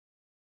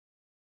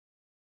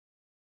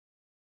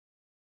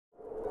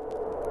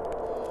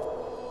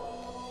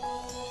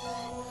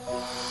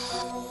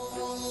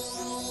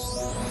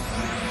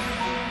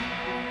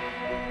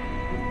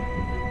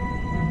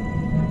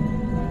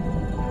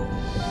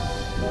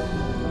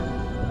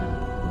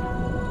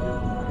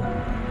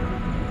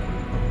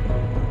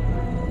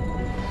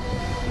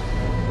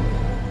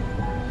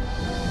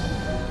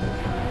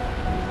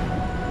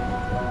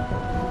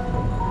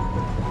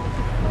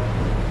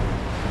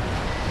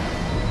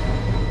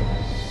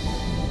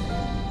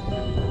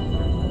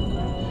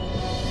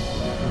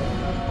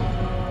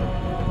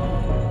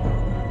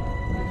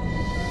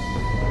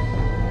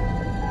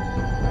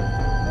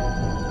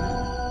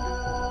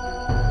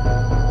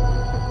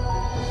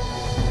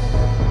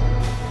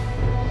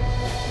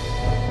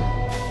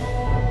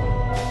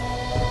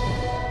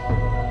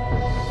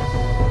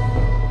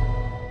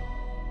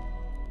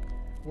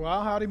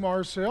Howdy,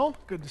 Mars Hill.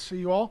 Good to see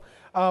you all.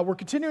 We're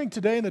continuing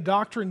today in the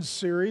Doctrine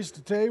series.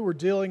 Today we're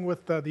dealing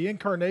with the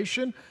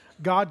Incarnation,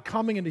 God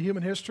coming into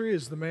human history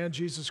as the man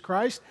Jesus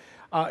Christ.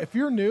 If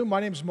you're new, my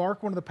name's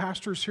Mark, one of the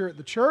pastors here at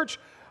the church.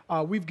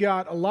 We've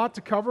got a lot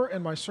to cover,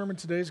 and my sermon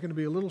today is going to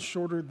be a little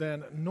shorter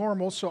than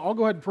normal. So I'll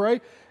go ahead and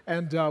pray,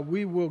 and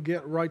we will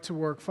get right to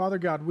work. Father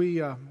God,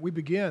 we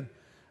begin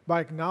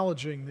by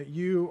acknowledging that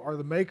you are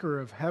the maker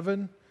of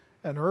heaven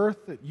and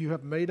earth, that you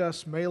have made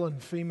us male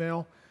and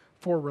female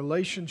for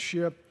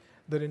relationship,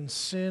 that in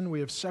sin we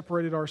have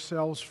separated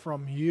ourselves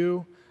from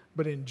you,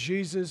 but in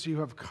Jesus you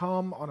have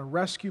come on a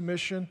rescue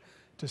mission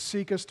to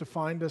seek us, to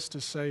find us,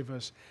 to save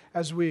us.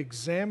 As we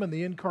examine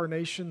the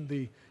incarnation,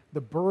 the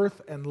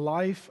birth and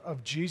life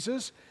of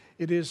Jesus,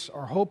 it is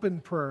our hope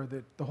and prayer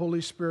that the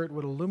Holy Spirit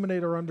would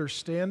illuminate our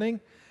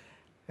understanding,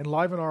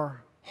 enliven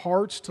our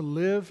hearts to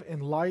live in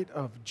light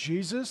of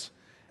Jesus,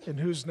 in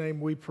whose name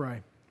we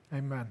pray.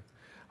 Amen.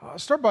 I'll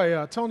start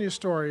by telling you a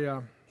story.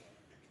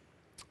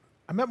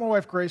 I met my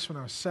wife Grace when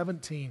I was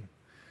 17.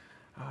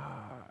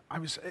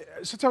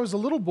 Since I was a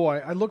little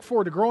boy, I looked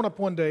forward to growing up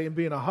one day and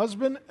being a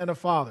husband and a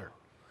father.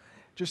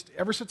 Just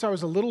ever since I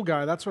was a little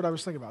guy, that's what I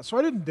was thinking about. So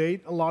I didn't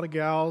date a lot of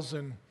gals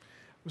and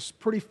was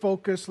pretty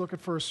focused, looking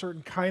for a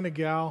certain kind of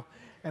gal.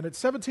 And at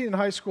 17 in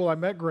high school, I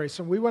met Grace,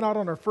 and we went out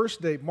on our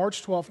first date,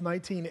 March 12,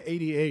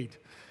 1988,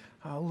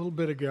 a little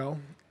bit ago.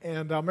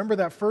 And I remember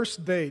that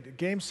first date,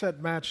 game, set,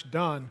 match,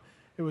 done.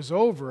 It was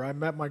over. I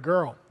met my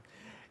girl.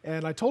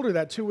 And I told her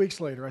that 2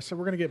 weeks later. I said,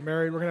 we're going to get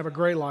married. We're going to have a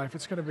great life.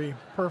 It's going to be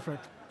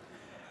perfect.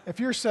 If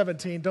you're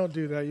 17, don't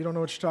do that. You don't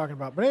know what you're talking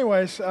about. But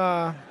anyways,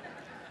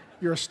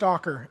 you're a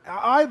stalker.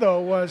 I,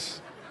 though,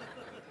 was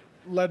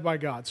led by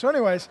God. So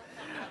anyways,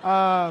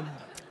 I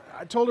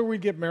told her we'd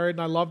get married,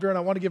 and I loved her, and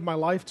I want to give my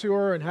life to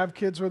her and have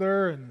kids with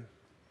her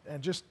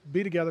and just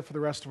be together for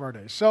the rest of our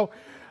days. So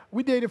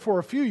we dated for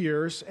a few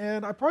years,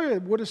 and I probably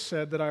would have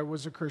said that I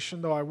was a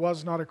Christian, though I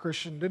was not a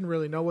Christian, didn't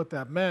really know what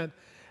that meant.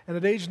 And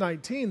at age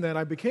 19, then,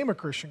 I became a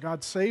Christian.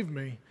 God saved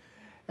me.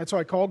 And so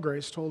I called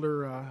Grace, told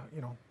her,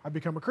 I'd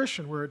become a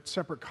Christian. We're at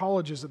separate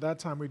colleges at that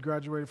time. We'd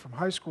graduated from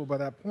high school by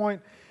that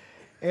point.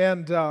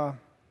 And I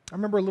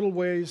remember a little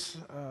ways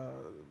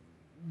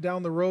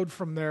down the road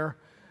from there,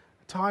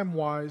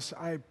 time-wise,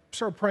 I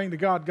started praying to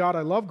God, God,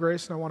 I love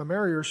Grace and I want to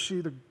marry her. Is she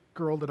the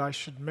girl that I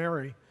should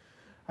marry?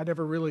 I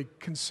never really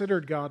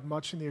considered God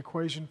much in the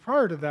equation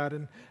prior to that.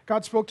 And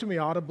God spoke to me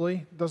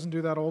audibly, doesn't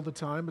do that all the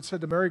time, but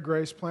said to marry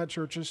Grace, plant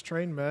churches,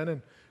 train men,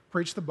 and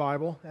preach the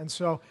Bible. And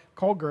so I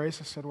called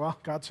Grace. I said, well,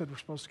 God said we're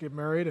supposed to get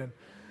married. And,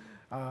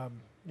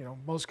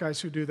 most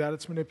guys who do that,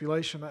 it's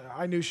manipulation.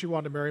 I knew she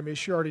wanted to marry me.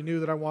 She already knew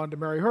that I wanted to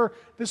marry her.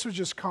 This was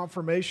just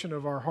confirmation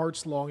of our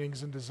heart's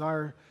longings and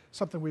desire,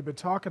 something we've been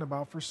talking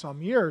about for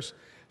some years.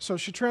 So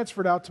she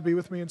transferred out to be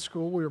with me in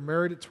school. We were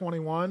married at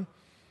 21.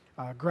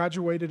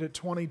 Graduated at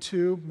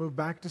 22, moved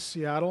back to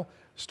Seattle,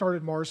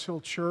 started Mars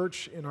Hill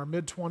Church in our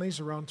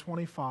mid-20s, around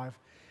 25.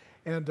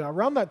 And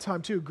around that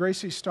time, too,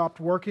 Gracie stopped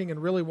working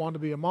and really wanted to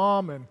be a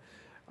mom. And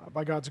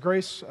by God's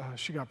grace,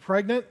 she got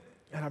pregnant.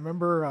 And I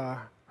remember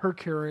her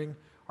carrying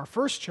our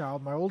first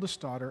child, my oldest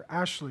daughter,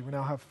 Ashley. We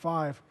now have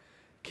 5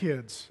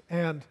 kids.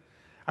 And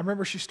I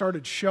remember she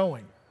started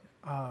showing.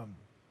 And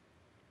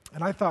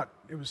I thought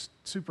it was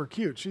super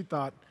cute. She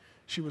thought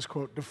she was,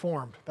 quote,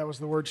 deformed. That was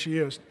the word she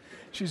used.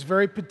 She's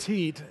very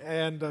petite,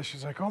 and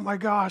she's like, oh my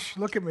gosh,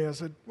 look at me. I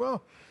said,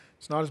 well,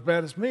 it's not as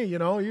bad as me, you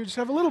just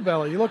have a little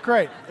belly. You look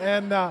great.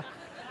 And I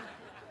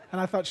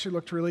thought she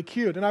looked really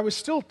cute. And I was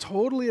still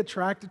totally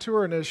attracted to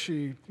her, and as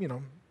she,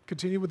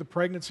 continued with the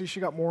pregnancy, she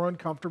got more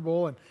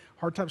uncomfortable and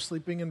hard time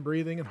sleeping and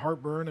breathing and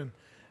heartburn, and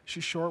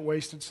she's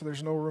short-waisted, so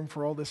there's no room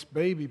for all this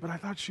baby. But I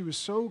thought she was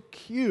so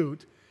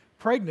cute,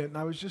 pregnant, and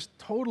I was just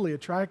totally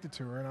attracted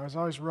to her, and I was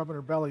always rubbing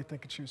her belly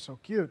thinking she was so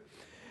cute.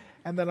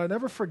 And then I'll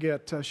never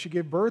forget, she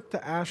gave birth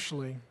to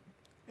Ashley,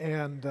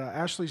 and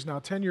Ashley's now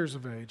 10 years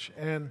of age,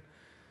 and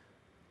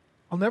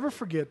I'll never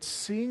forget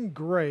seeing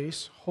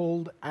Grace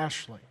hold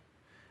Ashley.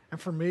 And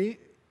for me,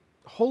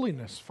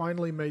 holiness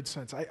finally made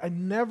sense. I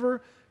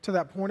never, to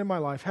that point in my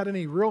life, had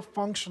any real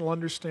functional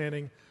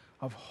understanding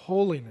of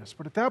holiness,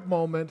 but at that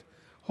moment,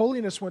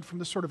 holiness went from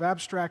this sort of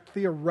abstract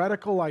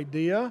theoretical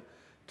idea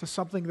to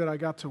something that I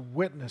got to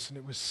witness, and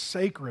it was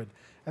sacred.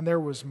 And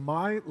there was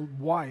my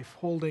wife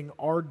holding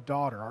our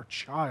daughter, our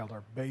child,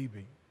 our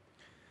baby.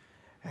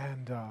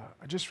 And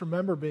I just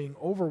remember being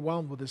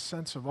overwhelmed with this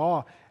sense of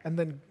awe. And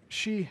then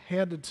she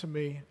handed to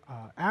me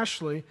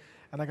Ashley,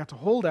 and I got to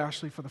hold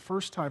Ashley for the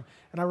first time.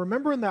 And I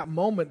remember in that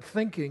moment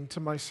thinking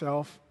to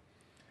myself,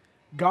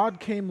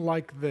 God came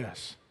like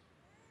this.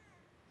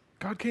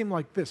 God came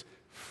like this,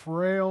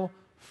 frail,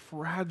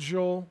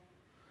 fragile,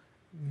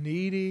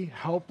 needy,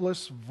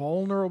 helpless,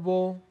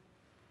 vulnerable.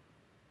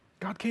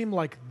 God came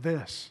like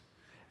this.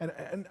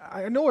 And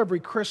I know every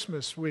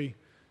Christmas we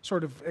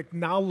sort of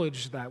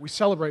acknowledge that. We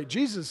celebrate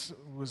Jesus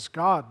was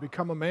God,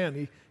 become a man.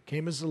 He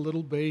came as a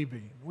little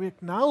baby. We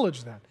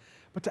acknowledge that.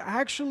 But to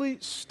actually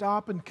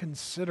stop and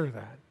consider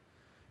that,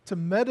 to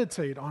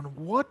meditate on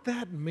what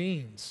that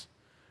means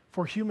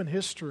for human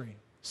history,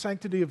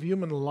 sanctity of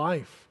human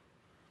life,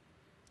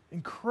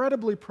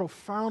 incredibly,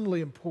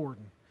 profoundly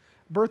important.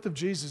 Birth of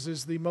Jesus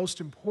is the most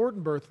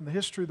important birth in the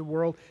history of the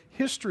world.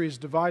 History is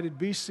divided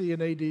BC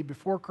and AD,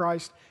 before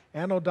Christ,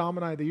 Anno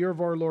Domini, the year of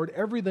our Lord.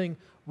 Everything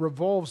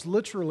revolves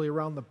literally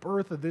around the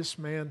birth of this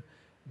man,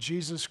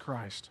 Jesus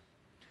Christ.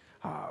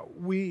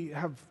 We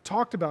have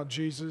talked about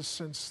Jesus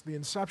since the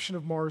inception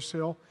of Mars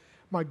Hill.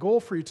 My goal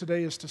for you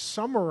today is to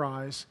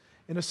summarize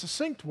in a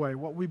succinct way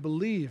what we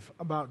believe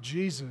about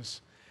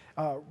Jesus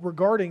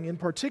regarding, in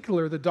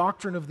particular, the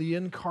doctrine of the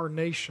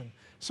Incarnation.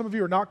 Some of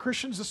you are not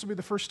Christians. This will be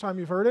the first time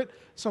you've heard it.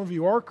 Some of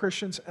you are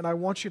Christians, and I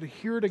want you to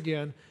hear it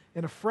again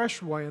in a fresh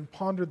way and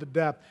ponder the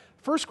depth.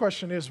 First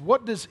question is,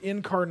 what does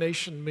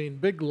incarnation mean?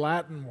 Big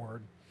Latin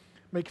word.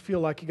 Make you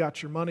feel like you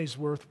got your money's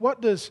worth. What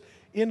does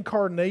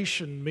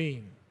incarnation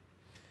mean?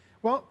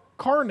 Well,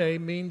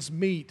 carne means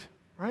meat,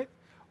 right?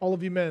 All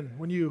of you men,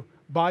 when you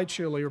buy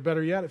chili, or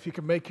better yet, if you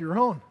can make your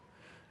own,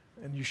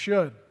 and you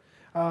should.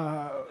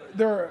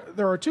 There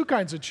are two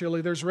kinds of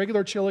chili. There's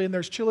regular chili, and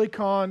there's chili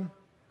con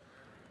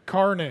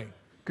carne.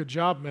 Good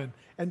job, men.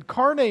 And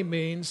carne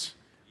means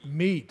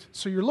meat.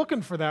 So you're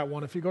looking for that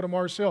one if you go to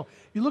Mars Hill.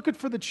 You're looking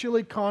for the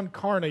chili con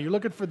carne. You're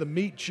looking for the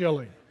meat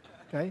chili,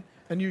 okay?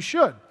 And you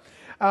should.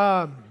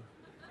 And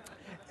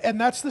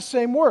that's the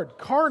same word,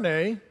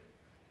 carne,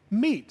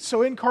 meat.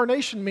 So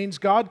incarnation means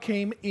God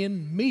came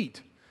in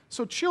meat.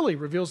 So chili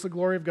reveals the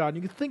glory of God. And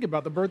you can think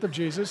about the birth of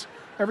Jesus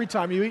every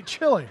time you eat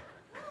chili.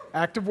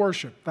 Act of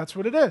worship. That's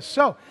what it is.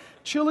 So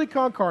chili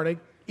con carne,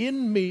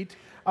 in meat.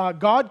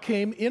 God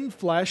came in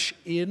flesh,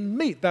 in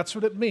meat. That's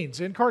what it means.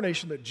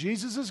 Incarnation, that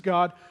Jesus is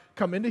God,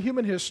 come into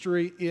human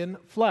history in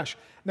flesh.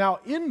 Now,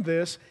 in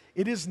this,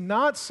 it is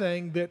not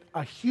saying that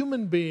a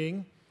human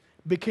being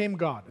became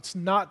God. It's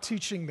not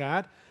teaching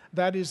that.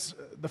 That is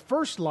the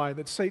first lie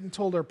that Satan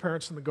told our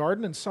parents in the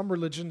garden, and some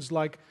religions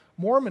like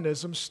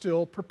Mormonism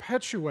still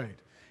perpetuate.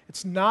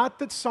 It's not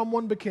that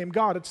someone became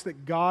God, it's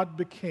that God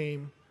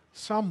became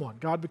someone.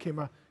 God became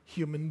a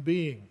human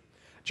being.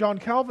 John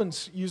Calvin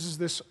uses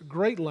this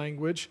great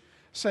language,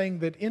 saying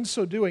that in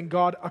so doing,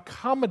 God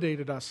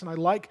accommodated us. And I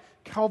like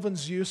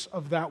Calvin's use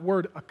of that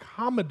word,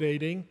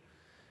 accommodating.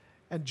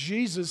 And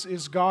Jesus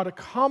is God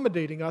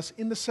accommodating us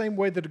in the same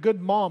way that a good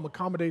mom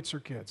accommodates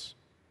her kids.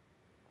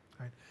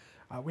 Right?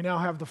 We now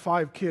have the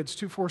 5 kids,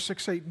 2, 4,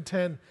 6, 8, and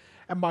 10.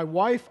 And my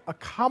wife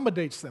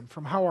accommodates them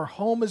from how our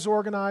home is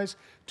organized,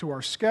 to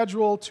our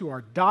schedule, to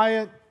our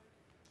diet,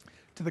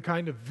 to the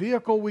kind of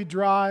vehicle we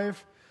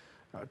drive,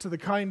 to the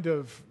kind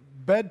of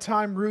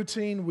bedtime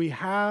routine we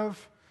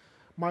have.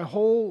 My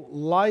whole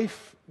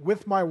life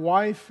with my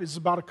wife is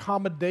about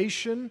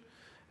accommodation,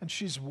 and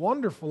she's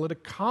wonderful at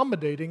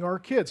accommodating our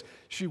kids.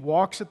 She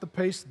walks at the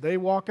pace they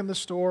walk in the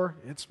store.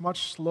 It's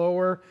much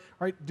slower,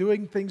 right?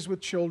 Doing things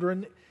with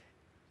children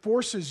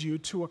forces you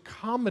to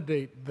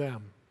accommodate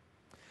them.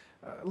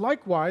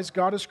 Likewise,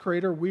 God is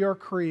creator, we are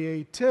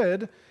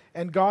created,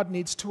 and God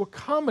needs to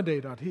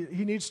accommodate us.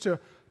 He needs to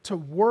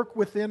work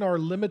within our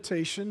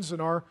limitations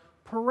and our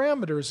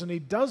parameters, and He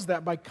does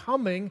that by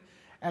coming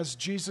as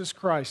Jesus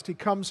Christ. He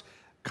comes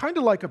kind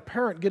of like a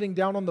parent getting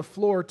down on the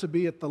floor to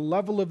be at the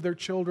level of their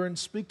children,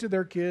 speak to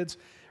their kids,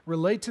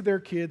 relate to their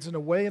kids in a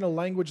way, in a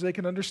language they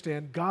can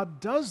understand. God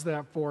does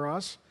that for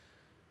us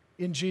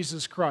in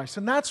Jesus Christ,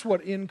 and that's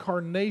what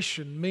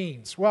incarnation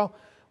means. Well,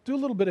 do a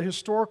little bit of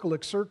historical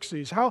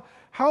exercises.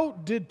 How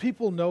did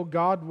people know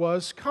God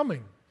was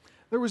coming?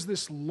 There was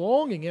this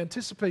longing,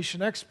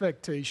 anticipation,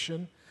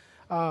 expectation.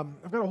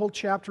 I've got a whole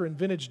chapter in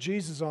Vintage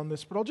Jesus on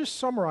this, but I'll just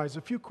summarize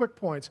a few quick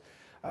points.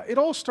 It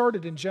all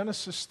started in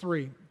Genesis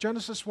 3.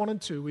 Genesis 1 and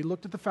 2, we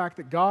looked at the fact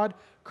that God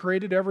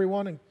created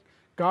everyone and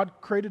God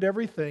created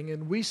everything,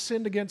 and we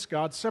sinned against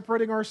God,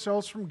 separating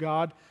ourselves from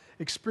God,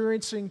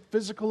 experiencing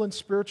physical and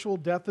spiritual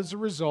death as a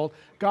result.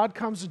 God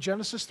comes in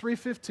Genesis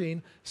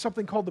 3:15,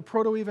 something called the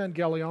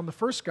Proto-Evangelion, the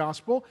first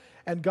gospel,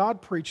 and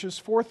God preaches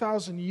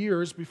 4,000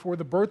 years before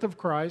the birth of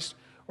Christ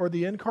or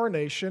the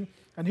Incarnation.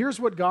 And here's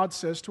what God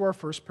says to our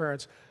first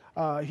parents.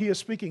 He is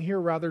speaking here,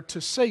 rather, to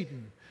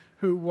Satan,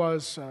 who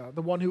was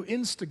the one who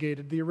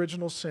instigated the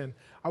original sin.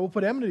 I will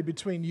put enmity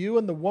between you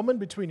and the woman,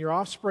 between your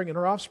offspring and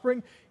her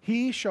offspring.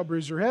 He shall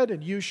bruise your head,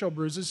 and you shall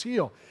bruise his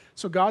heel.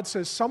 So God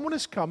says, someone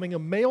is coming, a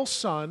male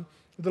son,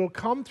 that'll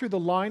come through the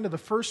line of the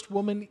first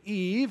woman,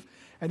 Eve,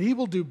 and he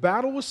will do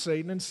battle with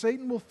Satan, and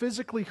Satan will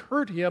physically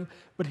hurt him,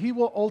 but he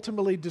will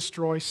ultimately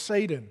destroy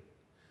Satan.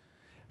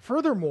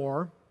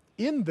 Furthermore,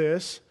 in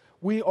this,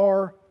 we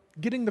are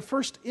getting the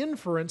first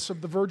inference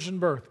of the virgin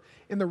birth.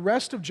 In the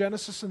rest of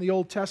Genesis in the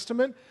Old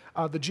Testament,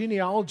 the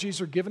genealogies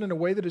are given in a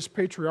way that is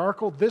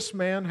patriarchal. This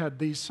man had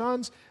these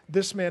sons,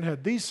 this man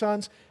had these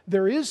sons.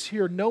 There is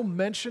here no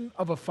mention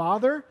of a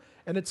father,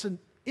 and it's an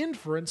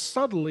inference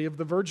subtly of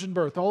the virgin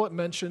birth. All it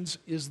mentions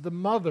is the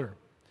mother.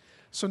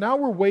 So now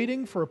we're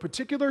waiting for a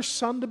particular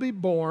son to be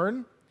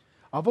born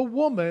of a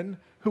woman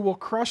who will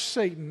crush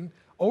Satan,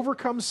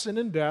 overcome sin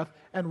and death,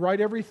 and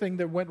right everything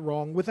that went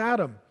wrong with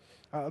Adam.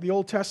 The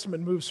Old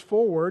Testament moves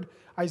forward.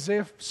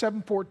 Isaiah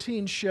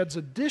 7:14 sheds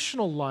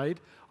additional light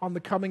on the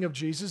coming of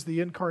Jesus, the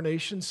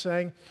Incarnation,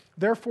 saying,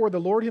 therefore the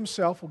Lord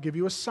himself will give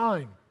you a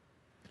sign.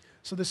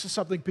 So this is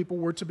something people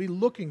were to be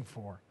looking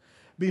for.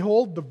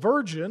 Behold, the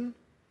virgin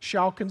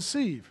shall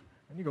conceive.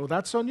 And you go,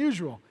 that's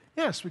unusual.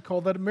 Yes, we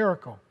call that a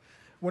miracle.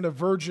 When a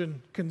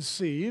virgin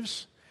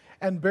conceives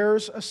and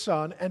bears a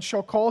son and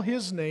shall call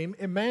his name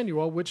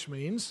Emmanuel, which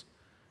means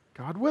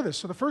God with us.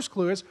 So the first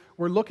clue is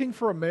we're looking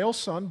for a male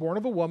son born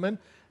of a woman.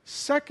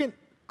 Second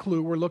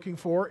clue we're looking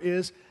for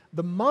is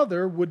the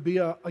mother would be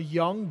a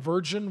young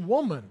virgin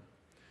woman.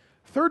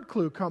 Third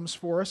clue comes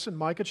for us in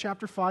Micah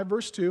chapter 5,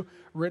 verse 2,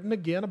 written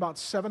again about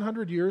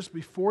 700 years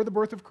before the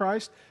birth of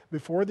Christ,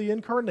 before the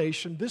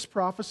Incarnation. This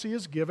prophecy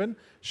is given,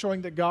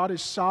 showing that God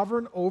is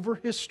sovereign over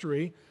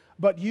history.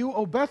 But you,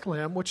 O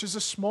Bethlehem, which is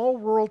a small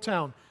rural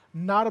town,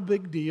 not a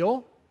big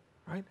deal,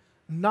 right?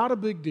 Not a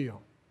big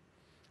deal.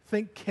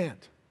 Think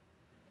Kent,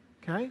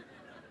 okay?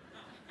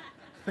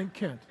 Think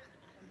Kent.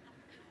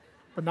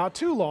 But not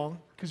too long,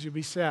 because you'll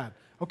be sad.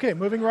 Okay,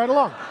 moving right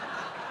along.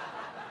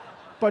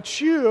 But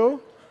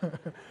you,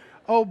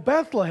 O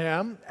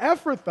Bethlehem,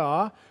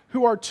 Ephrathah,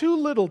 who are too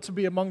little to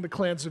be among the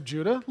clans of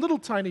Judah, little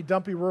tiny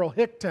dumpy rural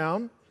hick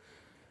town,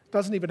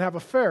 doesn't even have a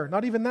fair,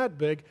 not even that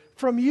big.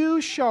 From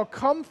you shall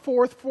come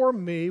forth for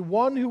me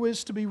one who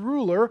is to be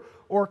ruler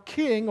or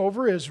king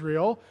over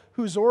Israel,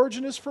 whose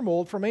origin is from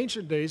old, from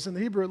ancient days. In the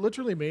Hebrew, it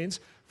literally means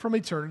from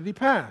eternity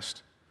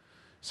past.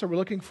 So we're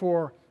looking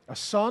for a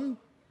son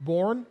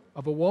born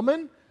of a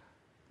woman,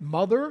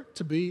 mother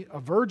to be a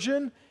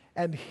virgin,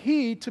 and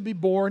he to be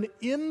born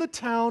in the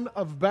town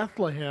of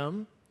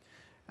Bethlehem.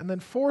 And then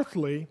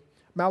fourthly,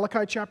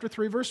 Malachi chapter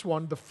 3, verse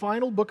 1, the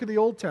final book of the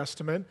Old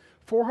Testament,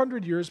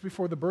 400 years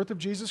before the birth of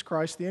Jesus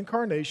Christ, the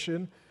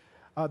Incarnation,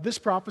 this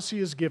prophecy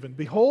is given.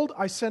 Behold,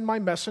 I send my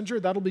messenger.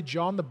 That'll be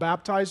John the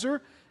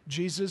Baptizer,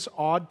 Jesus'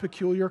 odd,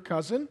 peculiar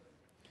cousin.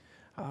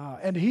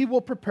 And he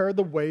will prepare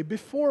the way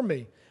before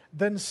me.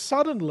 Then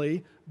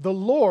suddenly the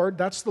Lord,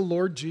 that's the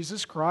Lord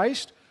Jesus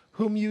Christ,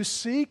 whom you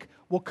seek,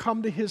 will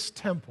come to his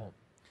temple.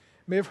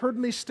 You may have heard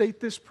me state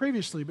this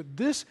previously, but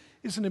this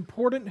is an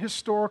important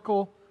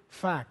historical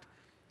fact.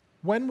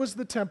 When was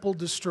the temple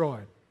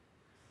destroyed?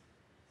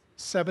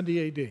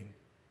 70 AD.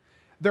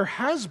 There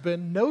has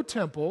been no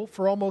temple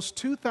for almost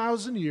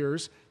 2,000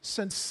 years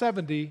since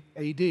 70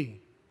 AD.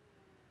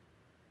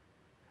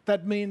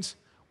 That means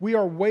we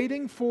are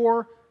waiting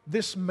for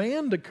this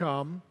man to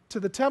come to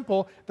the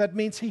temple. That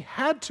means he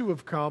had to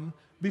have come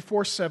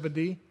before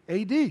 70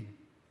 AD.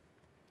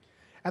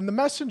 And the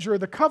messenger of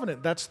the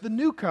covenant, that's the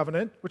new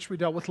covenant, which we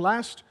dealt with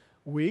last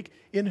week,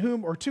 in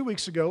whom, or 2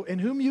 weeks ago, in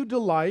whom you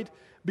delight,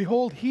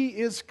 behold, he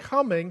is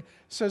coming,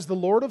 says the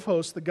Lord of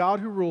hosts, the God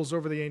who rules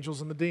over the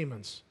angels and the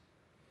demons.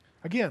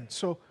 Again,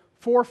 so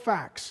 4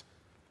 facts.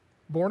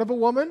 Born of a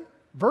woman,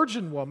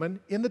 virgin woman,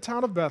 in the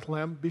town of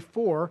Bethlehem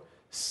before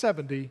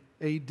 70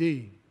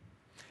 AD.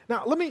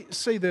 Now, let me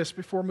say this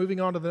before moving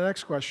on to the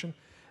next question.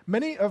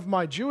 Many of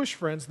my Jewish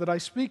friends that I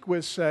speak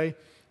with say,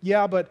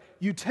 yeah, but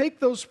you take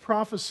those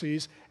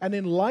prophecies, and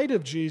in light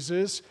of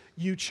Jesus,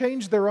 you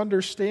change their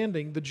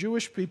understanding. The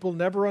Jewish people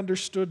never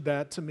understood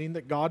that to mean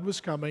that God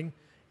was coming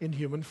in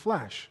human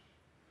flesh.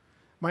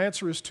 My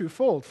answer is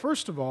twofold.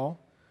 First of all,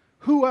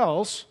 who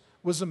else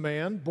was a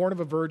man born of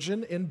a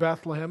virgin in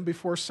Bethlehem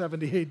before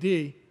 70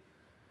 AD?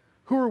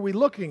 Who are we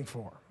looking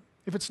for?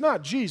 If it's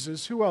not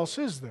Jesus, who else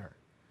is there?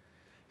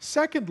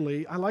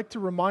 Secondly, I like to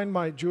remind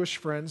my Jewish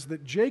friends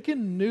that Jacob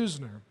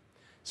Neusner,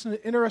 it's an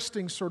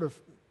interesting sort of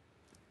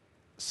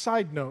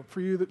side note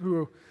for you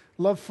who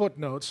love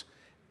footnotes.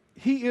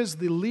 He is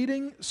the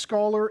leading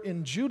scholar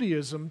in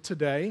Judaism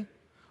today,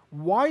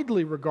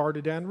 widely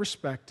regarded and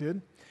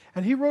respected,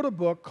 and he wrote a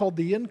book called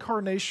The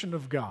Incarnation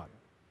of God.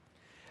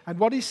 And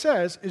what he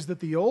says is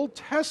that the Old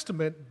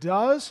Testament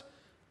does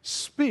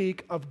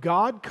speak of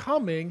God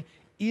coming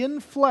in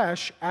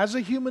flesh as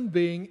a human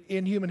being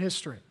in human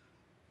history.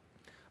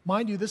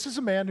 Mind you, this is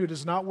a man who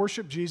does not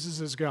worship Jesus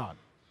as God.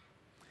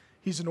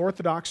 He's an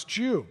Orthodox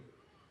Jew.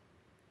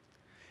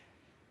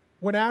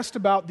 When asked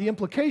about the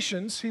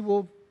implications, he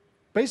will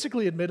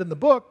basically admit in the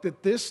book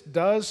that this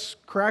does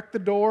crack the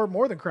door,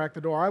 more than crack the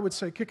door, I would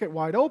say kick it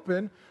wide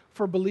open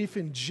for belief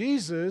in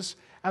Jesus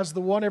as the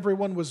one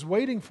everyone was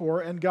waiting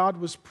for, and God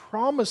was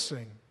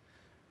promising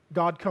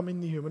God coming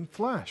in the human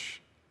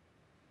flesh.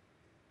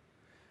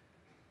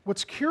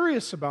 What's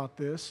curious about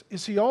this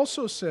is he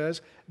also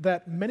says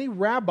that many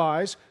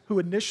rabbis who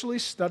initially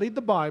studied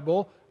the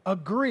Bible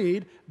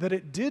agreed that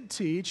it did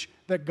teach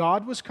that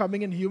God was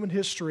coming in human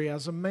history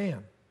as a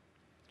man.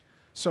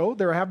 So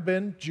there have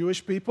been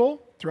Jewish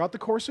people throughout the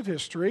course of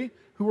history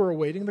who were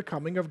awaiting the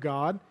coming of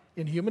God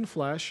in human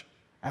flesh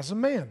as a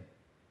man.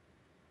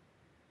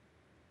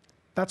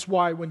 That's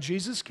why when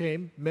Jesus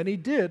came, many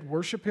did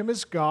worship him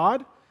as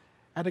God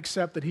and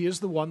accept that he is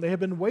the one they have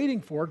been waiting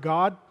for,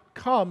 God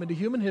come into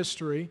human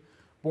history,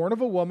 born of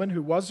a woman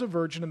who was a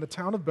virgin in the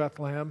town of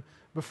Bethlehem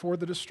before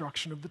the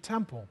destruction of the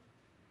temple.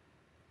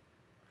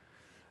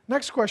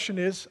 Next question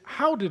is,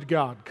 how did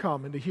God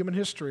come into human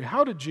history?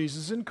 How did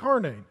Jesus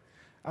incarnate?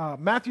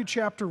 Matthew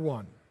chapter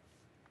 1.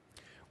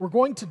 We're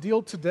going to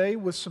deal today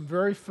with some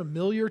very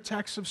familiar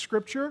texts of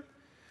Scripture.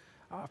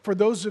 For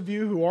those of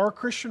you who are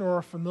Christian or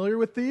are familiar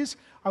with these,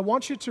 I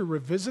want you to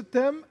revisit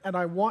them, and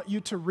I want you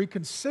to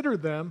reconsider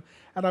them,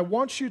 and I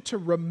want you to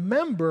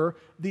remember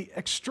the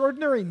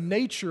extraordinary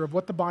nature of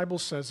what the Bible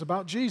says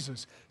about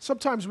Jesus.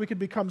 Sometimes we can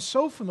become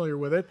so familiar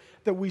with it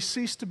that we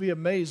cease to be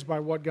amazed by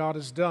what God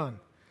has done.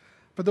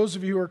 For those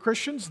of you who are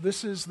Christians,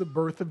 this is the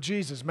birth of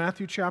Jesus.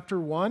 Matthew chapter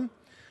 1,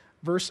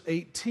 verse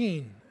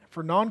 18.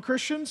 For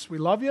non-Christians, we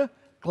love you,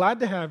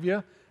 glad to have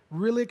you.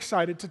 Really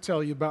excited to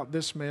tell you about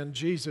this man,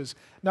 Jesus.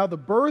 Now, the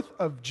birth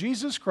of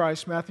Jesus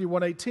Christ, Matthew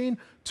 1:18,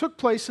 took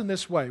place in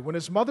this way. When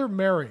his mother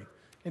Mary,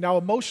 and now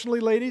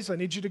emotionally, ladies, I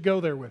need you to go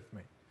there with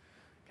me.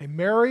 Okay,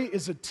 Mary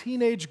is a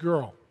teenage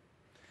girl,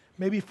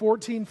 maybe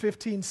 14,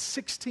 15,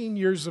 16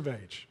 years of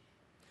age.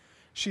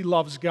 She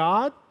loves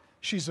God.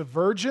 She's a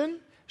virgin.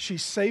 She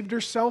saved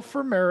herself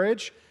for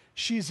marriage.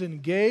 She's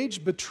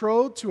engaged,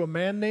 betrothed to a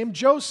man named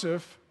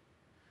Joseph.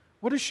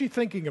 What is she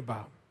thinking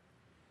about?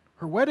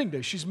 Her wedding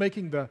day. She's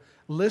making the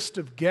list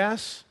of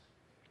guests,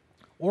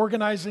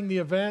 organizing the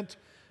event,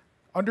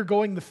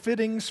 undergoing the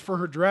fittings for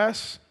her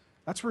dress.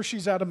 That's where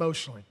she's at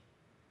emotionally.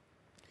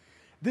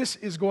 This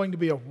is going to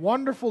be a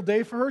wonderful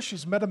day for her.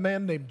 She's met a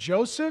man named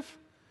Joseph,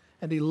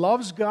 and he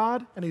loves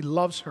God, and he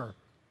loves her.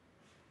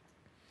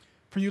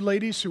 For you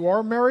ladies who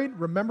are married,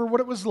 remember what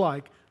it was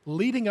like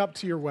leading up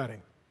to your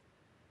wedding.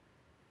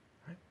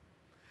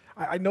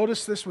 I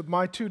noticed this with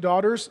my two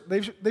daughters.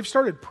 They've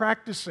started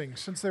practicing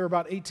since they were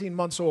about 18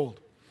 months old.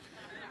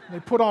 They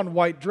put on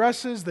white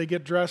dresses. They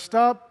get dressed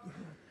up.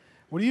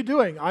 What are you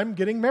doing? I'm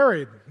getting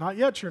married. Not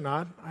yet, you're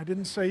not. I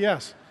didn't say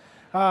yes.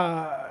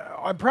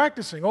 I'm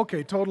practicing.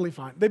 Okay, totally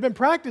fine. They've been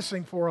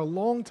practicing for a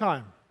long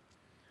time.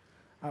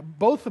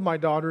 Both of my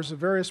daughters at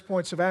various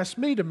points have asked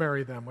me to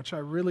marry them, which I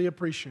really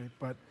appreciate,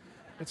 but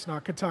it's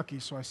not Kentucky,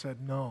 so I said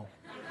no.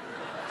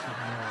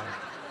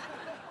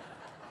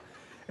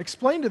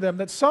 Explain to them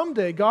that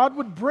someday God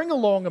would bring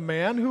along a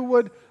man who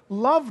would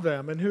love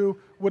them and who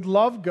would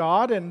love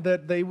God and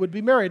that they would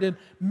be married. And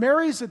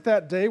Mary's at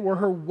that day where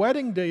her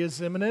wedding day is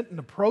imminent and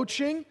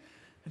approaching,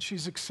 and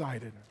she's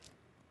excited.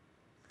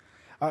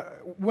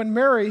 When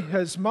Mary,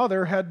 his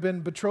mother, had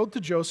been betrothed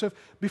to Joseph,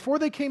 before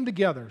they came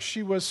together,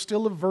 she was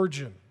still a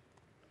virgin.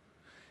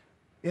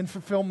 In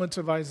fulfillment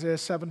of Isaiah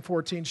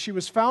 7:14, she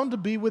was found to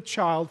be with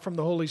child from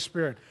the Holy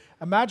Spirit.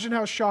 Imagine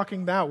how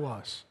shocking that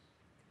was.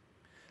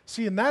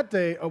 See, in that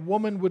day, a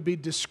woman would be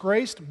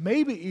disgraced,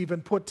 maybe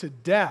even put to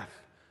death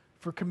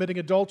for committing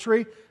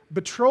adultery.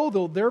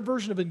 Betrothal, their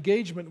version of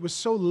engagement, was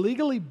so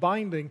legally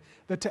binding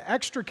that to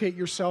extricate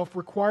yourself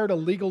required a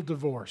legal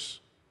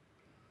divorce.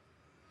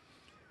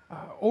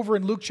 Over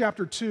in Luke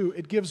chapter 2,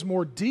 it gives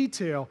more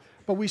detail,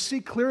 but we see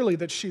clearly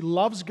that she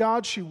loves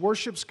God, she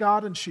worships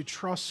God, and she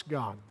trusts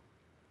God.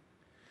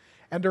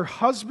 And her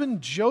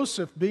husband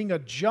Joseph, being a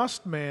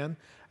just man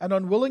and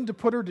unwilling to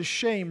put her to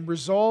shame,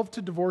 resolved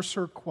to divorce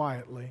her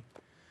quietly.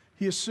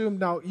 He assumed,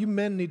 now you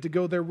men need to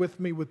go there with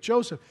me with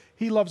Joseph.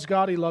 He loves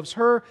God, he loves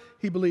her.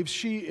 He believes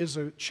she is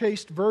a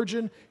chaste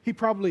virgin. He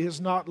probably has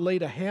not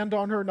laid a hand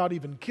on her, not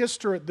even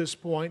kissed her at this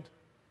point.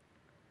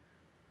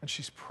 And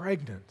she's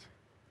pregnant.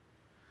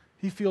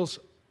 He feels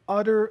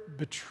utter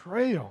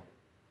betrayal.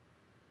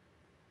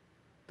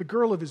 The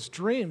girl of his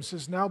dreams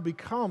has now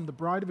become the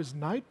bride of his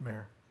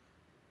nightmare.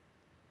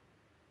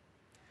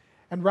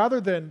 And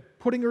rather than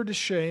putting her to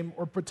shame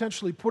or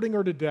potentially putting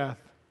her to death,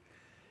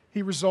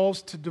 he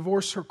resolves to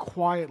divorce her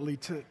quietly,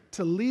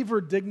 to leave her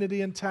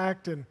dignity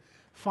intact and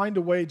find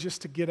a way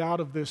just to get out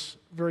of this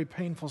very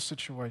painful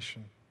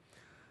situation.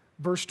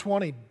 Verse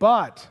 20,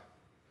 but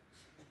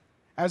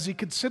as he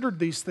considered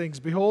these things,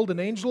 behold, an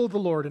angel of the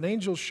Lord, an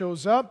angel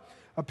shows up,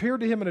 appeared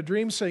to him in a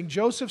dream, saying,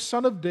 Joseph,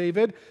 son of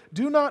David,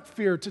 do not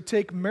fear to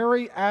take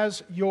Mary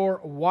as your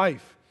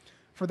wife,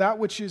 for that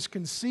which is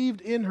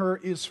conceived in her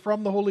is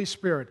from the Holy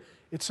Spirit.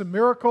 It's a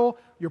miracle.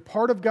 You're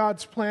part of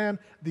God's plan.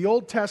 The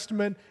Old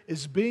Testament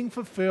is being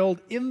fulfilled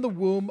in the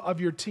womb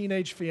of your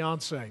teenage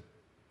fiance.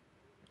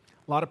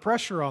 A lot of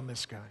pressure on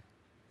this guy.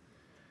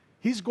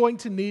 He's going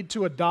to need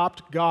to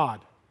adopt God.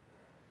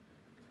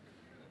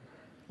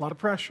 A lot of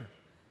pressure.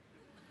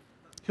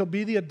 He'll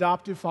be the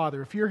adoptive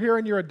father. If you're here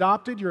and you're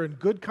adopted, you're in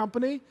good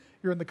company.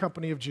 You're in the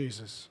company of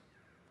Jesus.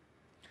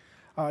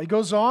 He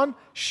goes on,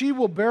 she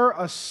will bear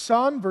a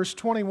son, verse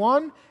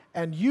 21,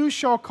 and you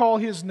shall call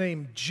his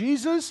name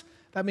Jesus.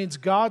 That means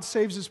God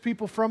saves his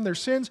people from their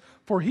sins,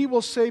 for he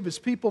will save his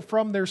people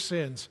from their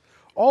sins.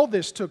 All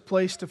this took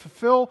place to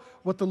fulfill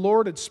what the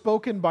Lord had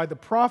spoken by the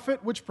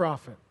prophet. Which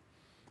prophet?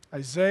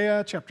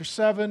 Isaiah chapter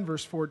 7,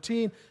 verse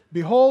 14.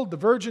 Behold, the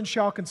virgin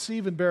shall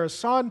conceive and bear a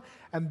son,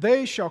 and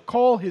they shall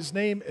call his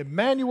name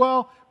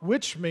Emmanuel,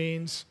 which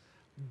means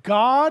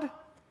God,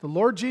 the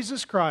Lord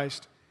Jesus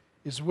Christ,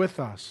 is with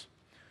us.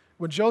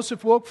 When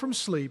Joseph woke from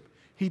sleep,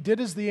 he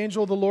did as the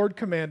angel of the Lord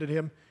commanded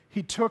him.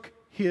 He took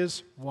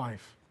his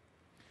wife.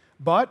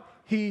 But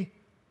he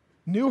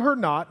knew her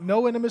not,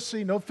 no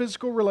intimacy, no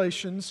physical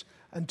relations,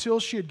 until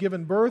she had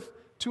given birth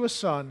to a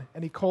son,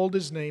 and he called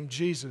his name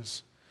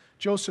Jesus.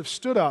 Joseph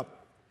stood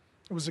up.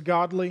 He was a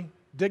godly,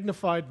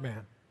 dignified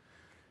man.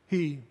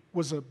 He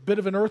was a bit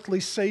of an earthly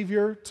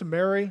savior to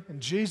Mary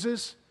and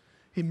Jesus.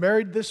 He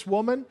married this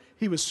woman.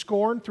 He was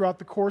scorned throughout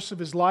the course of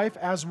his life,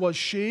 as was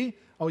she.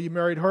 Oh, you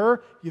married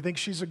her? You think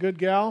she's a good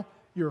gal?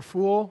 You're a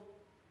fool.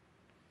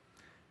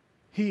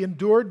 He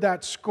endured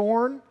that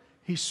scorn.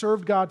 He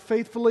served God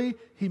faithfully.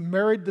 He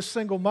married the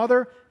single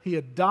mother. He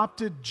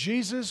adopted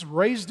Jesus,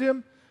 raised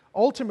him.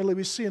 Ultimately,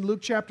 we see in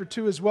Luke chapter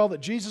 2 as well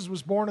that Jesus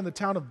was born in the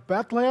town of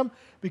Bethlehem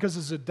because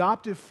his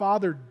adoptive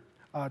father,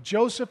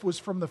 Joseph, was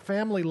from the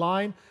family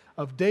line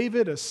of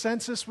David. A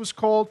census was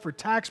called for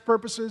tax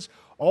purposes.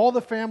 All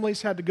the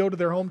families had to go to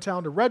their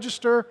hometown to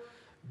register.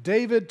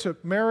 David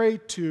took Mary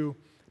to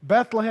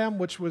Bethlehem,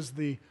 which was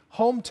the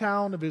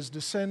hometown of his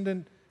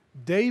descendant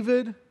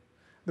David.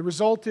 The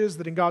result is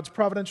that in God's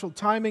providential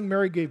timing,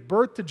 Mary gave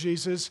birth to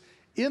Jesus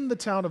in the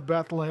town of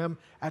Bethlehem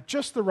at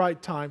just the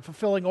right time,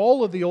 fulfilling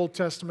all of the Old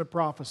Testament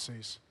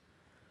prophecies,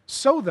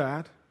 so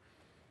that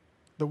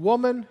the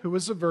woman who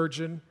was a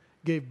virgin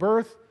gave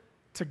birth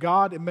to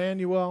God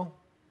Emmanuel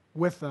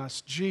with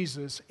us,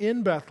 Jesus,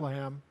 in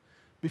Bethlehem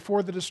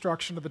before the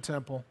destruction of the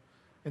temple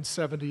in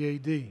 70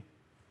 A.D.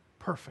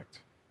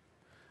 Perfect.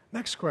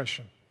 Next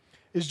question.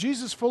 Is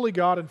Jesus fully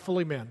God and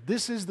fully man?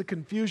 This is the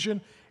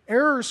confusion.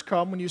 Errors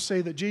come when you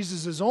say that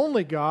Jesus is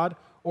only God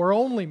or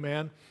only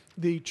man.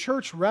 The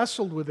church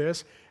wrestled with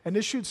this and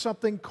issued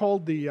something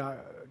called the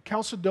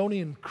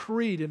Chalcedonian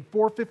Creed in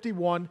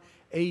 451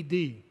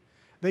 A.D.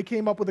 They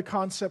came up with a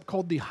concept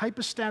called the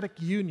hypostatic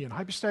union,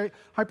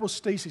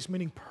 hypostasis,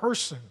 meaning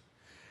person,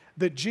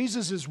 that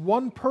Jesus is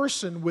one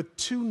person with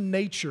two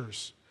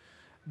natures,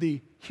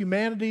 the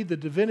humanity, the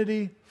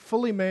divinity,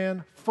 fully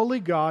man, fully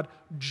God,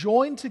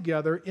 joined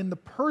together in the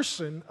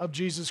person of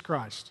Jesus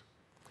Christ.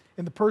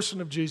 In the person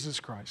of Jesus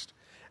Christ.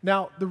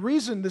 Now, the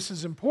reason this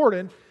is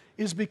important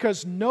is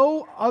because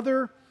no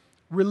other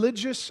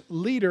religious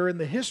leader in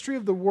the history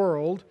of the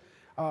world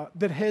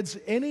that heads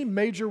any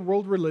major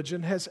world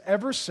religion has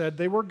ever said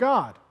they were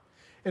God.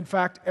 In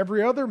fact,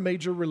 every other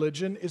major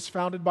religion is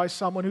founded by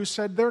someone who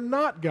said they're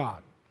not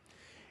God.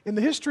 In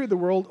the history of the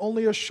world,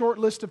 only a short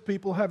list of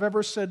people have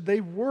ever said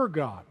they were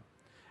God,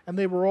 and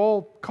they were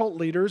all cult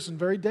leaders and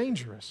very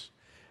dangerous.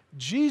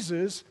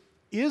 Jesus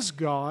is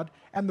God,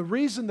 and the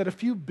reason that a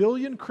few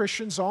billion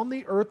Christians on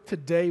the earth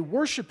today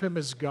worship him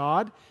as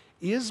God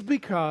is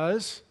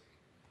because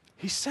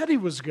he said he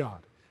was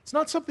God. It's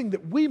not something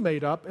that we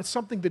made up, it's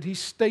something that he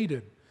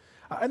stated.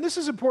 And this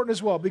is important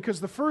as well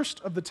because the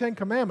first of the 10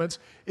 Commandments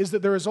is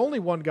that there is only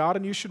one God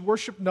and you should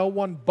worship no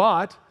one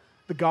but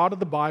the God of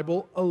the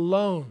Bible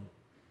alone.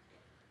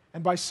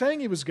 And by saying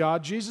he was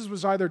God, Jesus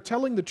was either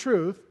telling the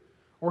truth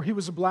or he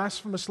was a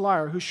blasphemous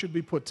liar who should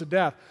be put to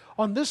death.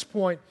 On this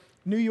point,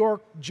 New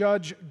York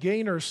Judge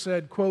Gaynor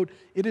said, quote,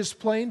 "It is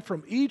plain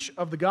from each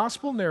of the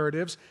gospel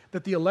narratives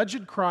that the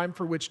alleged crime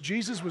for which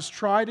Jesus was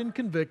tried and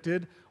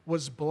convicted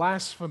was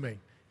blasphemy."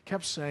 He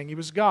kept saying he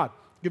was God.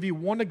 I'll give you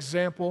one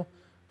example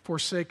for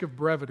sake of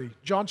brevity.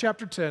 John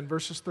chapter 10,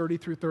 verses 30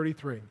 through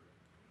 33.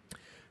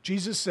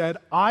 Jesus said,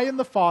 "I and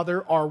the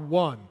Father are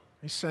one."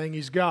 He's saying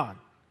he's God.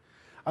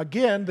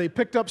 Again, they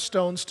picked up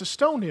stones to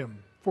stone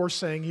him for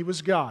saying he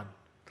was God.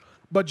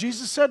 But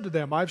Jesus said to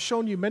them, "I've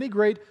shown you many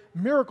great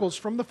miracles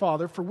from the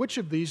Father. For which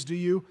of these do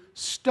you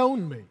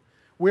stone me?"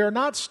 "We are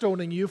not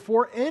stoning you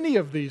for any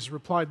of these,"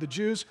 replied the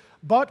Jews,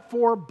 "but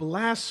for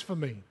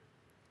blasphemy."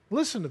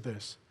 Listen to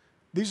this.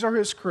 These are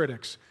his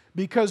critics.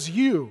 "Because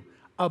you,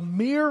 a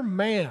mere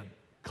man,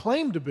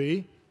 claim to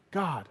be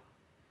God."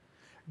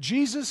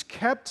 Jesus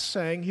kept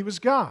saying he was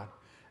God.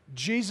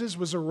 Jesus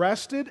was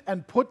arrested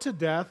and put to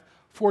death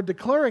for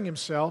declaring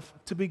himself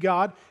to be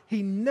God.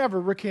 He never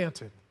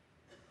recanted.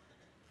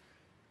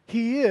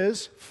 He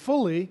is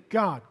fully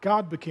God.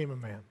 God became a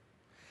man.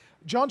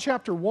 John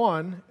chapter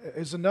 1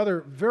 is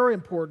another very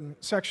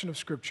important section of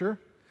Scripture.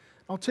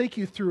 I'll take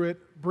you through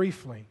it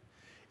briefly.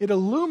 It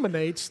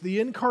illuminates the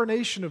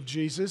incarnation of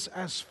Jesus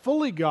as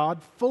fully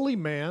God, fully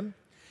man.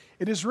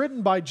 It is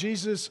written by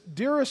Jesus'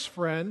 dearest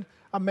friend,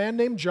 a man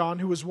named John,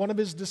 who was one of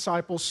his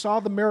disciples, saw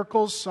the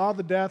miracles, saw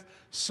the death,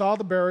 saw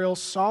the burial,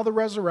 saw the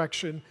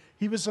resurrection.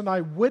 He was an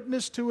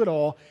eyewitness to it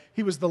all.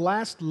 He was the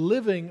last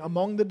living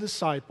among the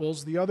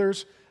disciples. The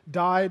others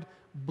died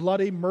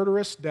bloody,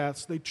 murderous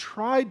deaths. They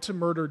tried to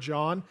murder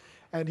John,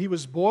 and he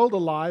was boiled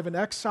alive and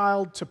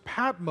exiled to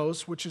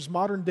Patmos, which is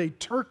modern-day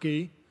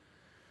Turkey.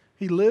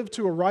 He lived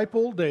to a ripe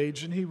old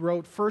age, and he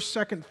wrote 1st,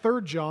 2nd,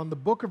 3rd John, the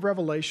book of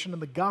Revelation,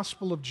 and the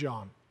Gospel of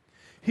John.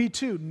 He,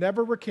 too,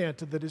 never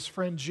recanted that his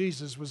friend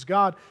Jesus was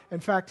God. In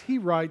fact, he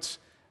writes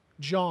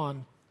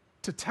John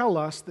to tell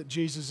us that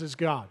Jesus is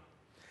God.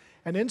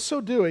 And in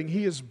so doing,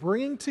 he is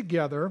bringing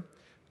together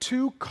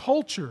two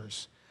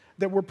cultures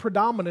that were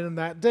predominant in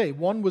that day.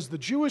 One was the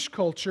Jewish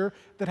culture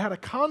that had a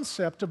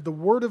concept of the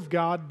Word of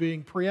God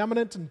being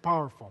preeminent and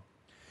powerful.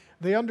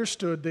 They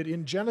understood that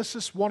in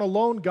Genesis 1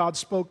 alone, God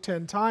spoke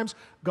 10 times.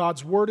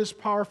 God's Word is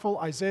powerful.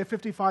 Isaiah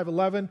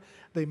 55:11,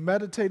 they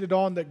meditated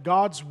on that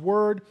God's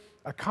Word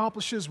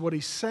accomplishes what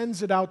He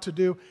sends it out to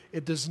do.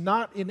 It does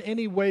not in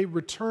any way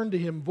return to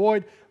Him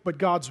void, but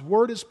God's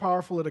Word is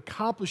powerful. It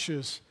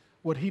accomplishes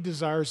what He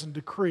desires and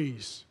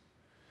decrees.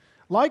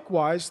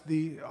 Likewise,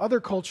 the other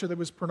culture that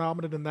was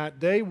predominant in that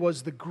day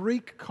was the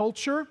Greek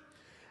culture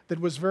that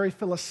was very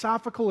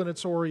philosophical in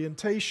its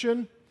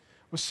orientation,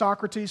 with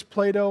Socrates,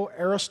 Plato,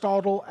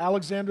 Aristotle,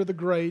 Alexander the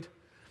Great.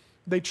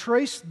 They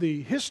traced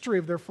the history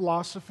of their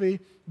philosophy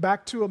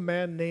back to a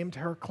man named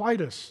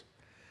Heraclitus,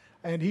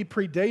 and he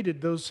predated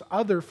those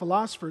other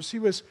philosophers. He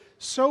was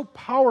so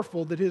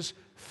powerful that his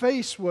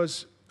face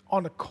was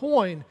on a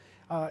coin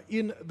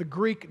in the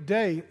Greek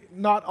day,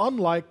 not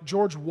unlike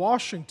George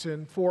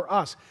Washington for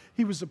us.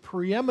 He was a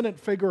preeminent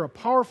figure, a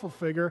powerful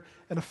figure,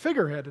 and a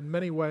figurehead in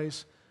many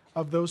ways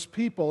of those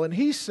people. And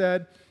he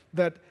said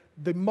that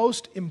the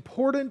most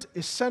important,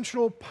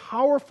 essential,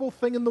 powerful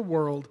thing in the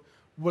world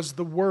was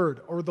the Word,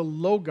 or the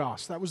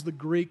Logos. That was the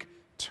Greek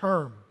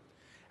term.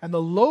 And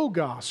the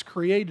Logos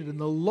created, and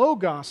the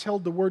Logos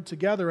held the Word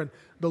together, and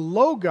the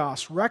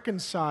Logos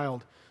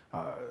reconciled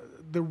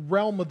the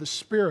realm of the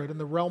spirit and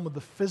the realm of the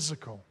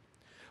physical.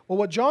 Well,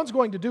 what John's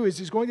going to do is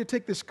he's going to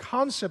take this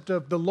concept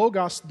of the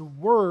Logos, the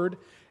Word,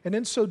 and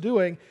in so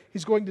doing,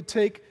 he's going to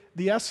take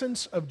the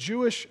essence of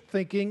Jewish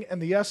thinking and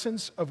the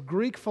essence of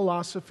Greek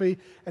philosophy,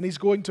 and he's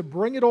going to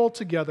bring it all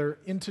together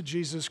into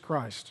Jesus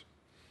Christ.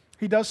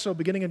 He does so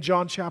beginning in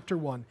John chapter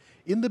 1.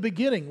 In the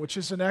beginning, which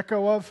is an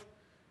echo of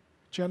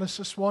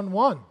Genesis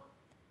 1:1.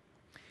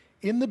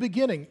 In the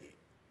beginning,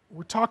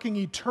 we're talking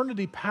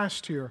eternity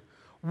past here,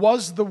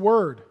 was the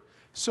Word.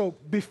 So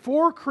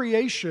before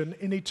creation,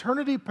 in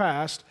eternity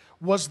past,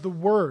 was the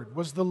Word,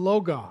 was the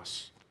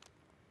Logos.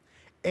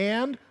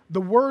 And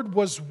the Word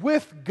was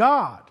with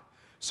God.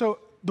 So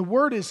the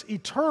Word is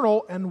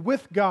eternal and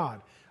with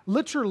God.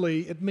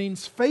 Literally, it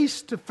means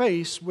face to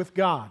face with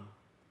God.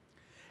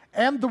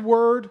 And the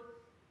Word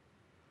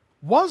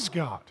was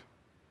God.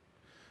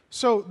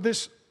 So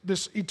this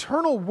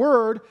eternal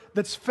Word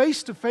that's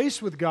face to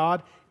face with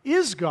God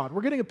is God.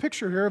 We're getting a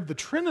picture here of the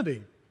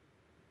Trinity.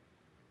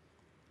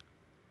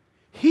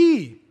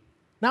 He,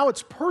 now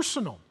it's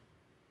personal,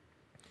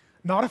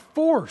 not a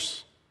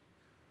force,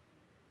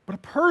 but a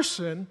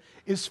person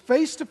is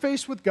face to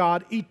face with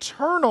God,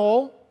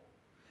 eternal,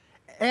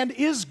 and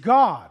is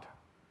God.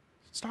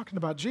 It's talking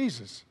about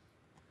Jesus.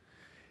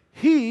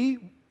 He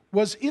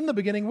was in the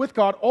beginning with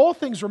God. All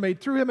things were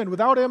made through Him, and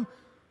without Him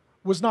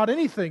was not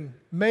anything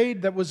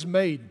made that was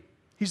made.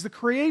 He's the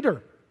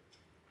Creator.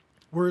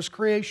 We're His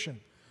creation.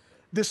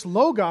 This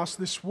Logos,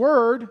 this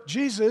Word,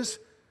 Jesus,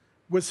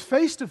 was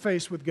face to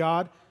face with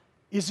God,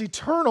 is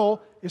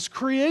eternal, is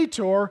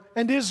Creator,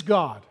 and is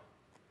God.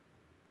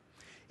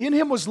 In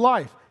Him was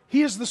life.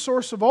 He is the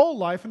source of all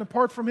life, and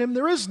apart from Him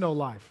there is no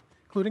life,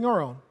 including our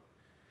own.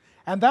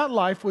 And that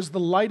life was the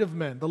light of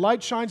men. The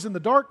light shines in the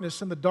darkness,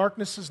 and the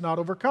darkness has not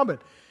overcome it.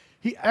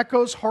 He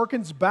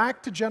harkens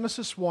back to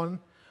Genesis 1,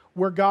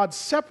 where God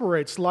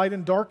separates light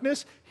and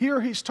darkness. Here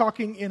he's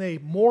talking in a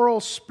moral,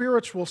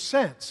 spiritual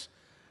sense.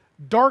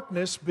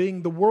 Darkness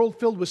being the world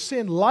filled with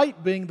sin,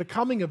 light being the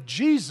coming of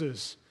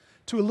Jesus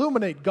to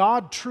illuminate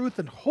God, truth,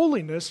 and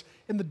holiness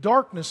in the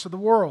darkness of the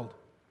world.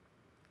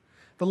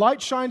 The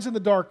light shines in the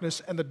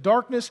darkness, and the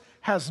darkness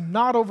has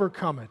not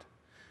overcome it.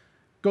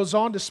 Goes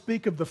on to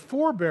speak of the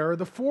forebearer,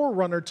 the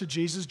forerunner to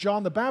Jesus,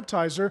 John the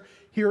Baptizer,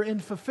 here in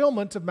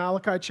fulfillment of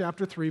Malachi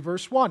chapter 3,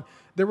 verse 1.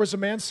 There was a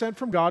man sent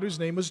from God whose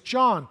name was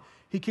John.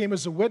 He came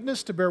as a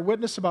witness to bear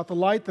witness about the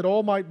light that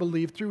all might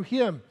believe through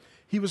him.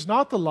 He was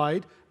not the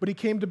light, but he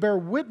came to bear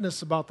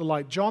witness about the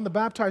light. John the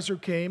Baptizer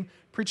came,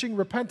 preaching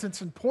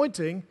repentance and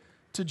pointing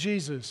to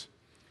Jesus.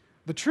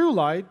 The true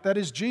light, that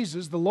is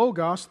Jesus, the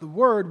Logos, the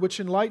Word, which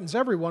enlightens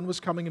everyone,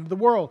 was coming into the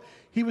world.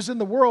 He was in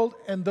the world,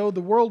 and though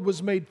the world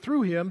was made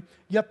through him,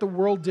 yet the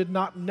world did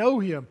not know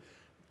him.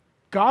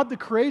 God the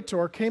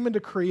Creator came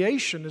into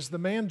creation as the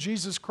man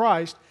Jesus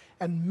Christ,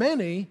 and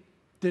many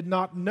did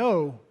not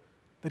know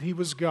that he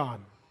was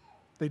God.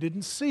 They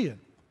didn't see it.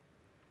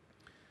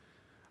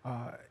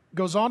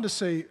 Goes on to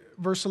say,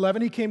 verse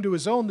 11, he came to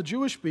his own, the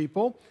Jewish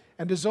people,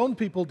 and his own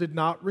people did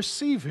not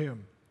receive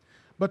him.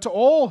 But to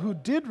all who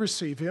did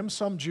receive him,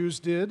 some Jews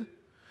did,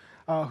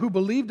 who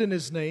believed in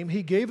his name,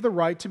 he gave the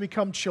right to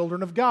become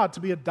children of God,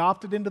 to be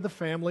adopted into the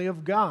family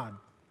of God,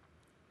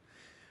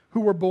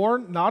 who were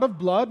born not of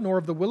blood, nor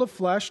of the will of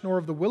flesh, nor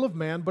of the will of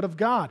man, but of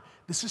God.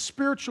 This is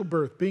spiritual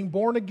birth, being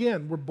born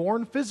again. We're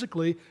born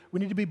physically. We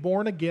need to be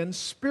born again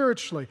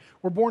spiritually.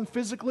 We're born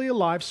physically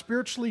alive,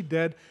 spiritually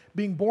dead.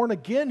 Being born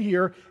again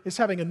here is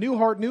having a new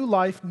heart, new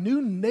life,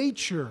 new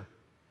nature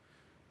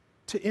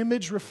to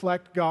image,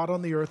 reflect God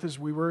on the earth as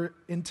we were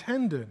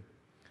intended.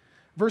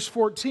 Verse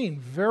 14,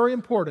 very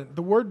important.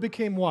 The Word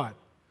became what?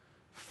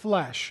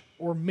 Flesh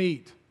or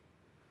meat.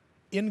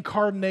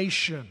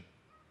 Incarnation.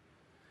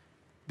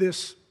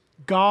 This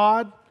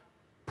God,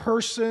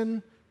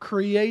 person,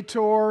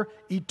 Creator,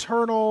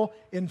 eternal,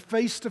 in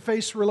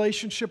face-to-face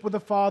relationship with the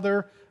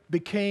Father,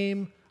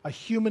 became a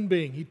human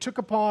being. He took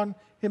upon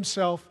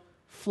himself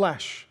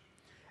flesh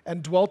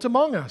and dwelt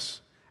among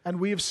us. And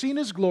we have seen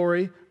his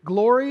glory,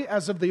 glory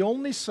as of the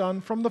only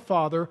Son from the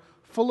Father,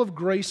 full of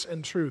grace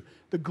and truth.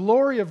 The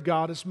glory of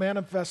God is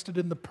manifested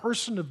in the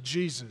person of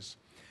Jesus.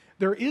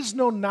 There is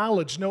no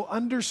knowledge, no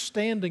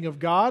understanding of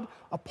God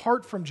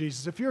apart from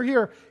Jesus. If you're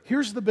here,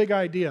 here's the big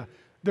idea.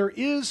 There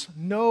is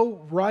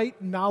no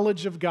right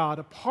knowledge of God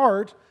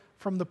apart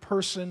from the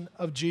person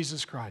of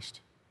Jesus Christ.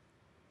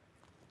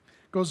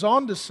 Goes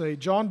on to say,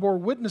 John bore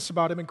witness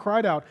about him and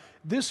cried out,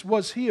 "This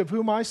was he of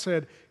whom I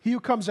said, he who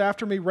comes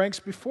after me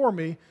ranks before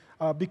me,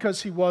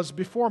 because he was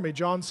before me."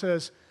 John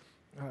says,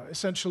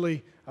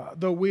 essentially,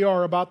 though we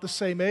are about the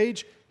same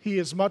age, he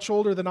is much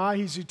older than I,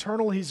 he's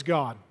eternal, he's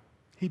God.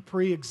 He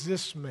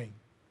pre-exists me.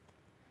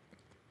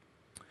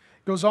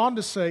 Goes on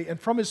to say, "And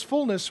from his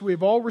fullness we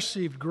have all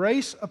received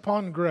grace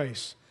upon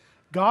grace."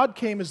 God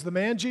came as the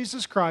man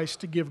Jesus Christ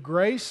to give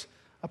grace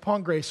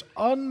upon grace,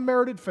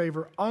 unmerited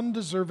favor,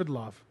 undeserved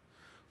love.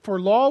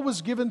 For law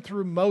was given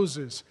through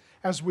Moses.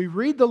 As we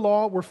read the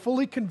law, we're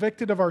fully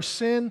convicted of our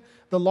sin.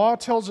 The law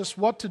tells us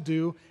what to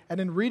do. And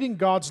in reading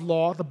God's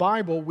law, the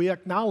Bible, we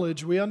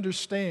acknowledge, we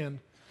understand,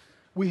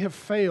 we have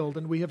failed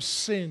and we have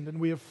sinned and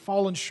we have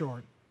fallen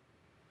short.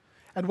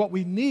 And what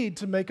we need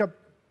to make up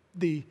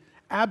the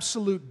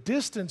absolute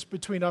distance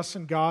between us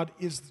and God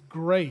is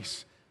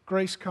grace.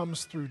 Grace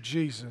comes through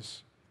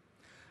Jesus.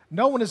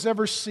 No one has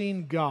ever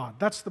seen God.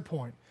 That's the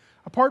point.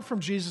 Apart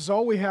from Jesus,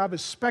 all we have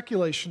is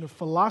speculation of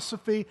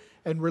philosophy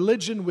and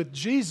religion. With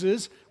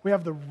Jesus, we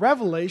have the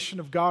revelation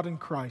of God in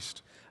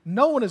Christ.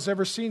 No one has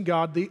ever seen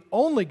God, the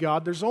only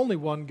God, there's only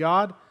one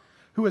God,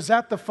 who is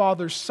at the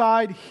Father's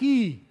side.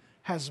 He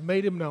has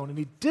made him known. And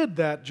he did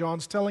that,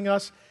 John's telling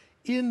us,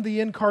 in the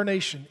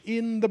Incarnation,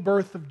 in the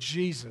birth of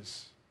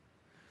Jesus.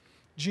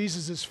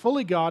 Jesus is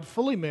fully God,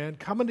 fully man,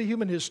 come into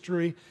human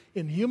history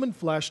in human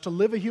flesh to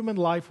live a human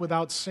life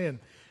without sin.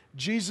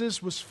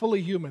 Jesus was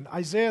fully human.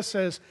 Isaiah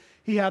says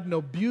he had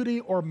no beauty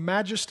or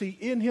majesty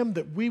in him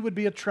that we would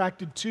be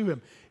attracted to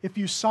him. If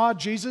you saw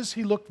Jesus,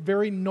 he looked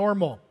very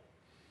normal.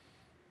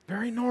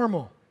 Very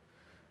normal.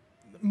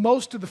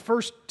 Most of the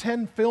first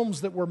 10 films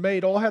that were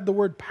made all had the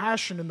word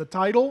passion in the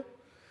title,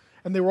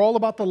 and they were all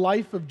about the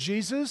life of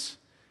Jesus,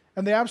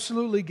 and they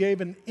absolutely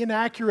gave an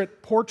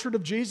inaccurate portrait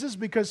of Jesus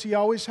because he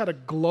always had a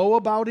glow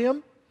about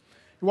him.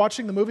 You're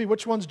watching the movie,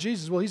 which one's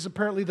Jesus? Well, he's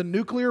apparently the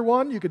nuclear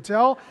one. You could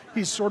tell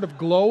he's sort of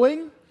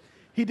glowing.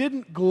 He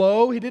didn't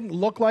glow. He didn't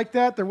look like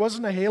that. There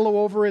wasn't a halo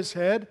over his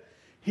head.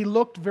 He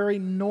looked very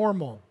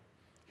normal.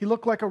 He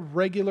looked like a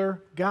regular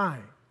guy.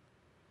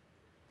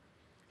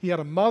 He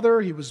had a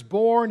mother. He was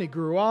born. He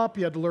grew up.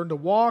 He had to learn to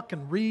walk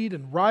and read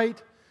and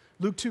write.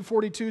 Luke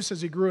 2:42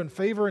 says he grew in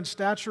favor and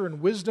stature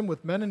and wisdom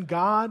with men and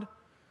God.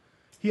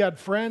 He had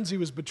friends. He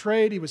was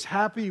betrayed. He was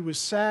happy. He was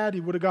sad. He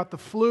would have got the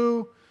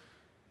flu.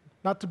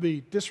 Not to be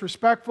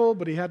disrespectful,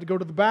 but he had to go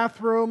to the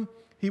bathroom.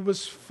 He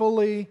was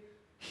fully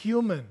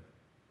human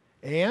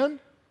and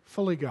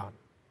fully God.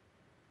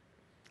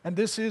 And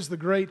this is the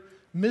great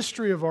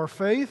mystery of our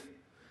faith.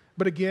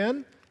 But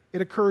again, it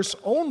occurs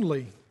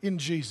only in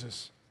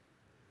Jesus.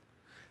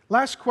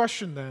 Last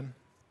question then,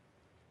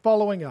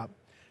 following up.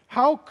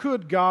 How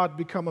could God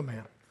become a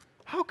man?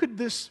 How could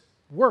this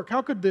work?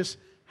 How could this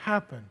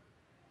happen?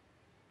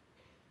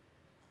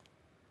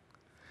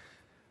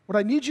 What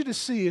I need you to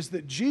see is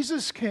that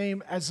Jesus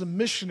came as a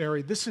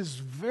missionary. This is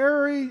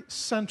very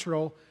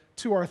central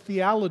to our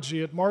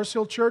theology at Mars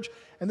Hill Church,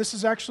 and this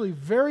is actually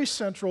very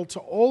central to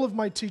all of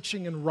my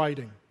teaching and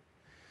writing.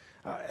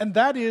 And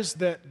that is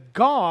that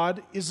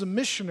God is a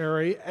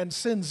missionary and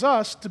sends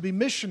us to be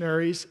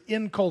missionaries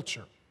in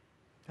culture.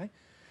 Okay?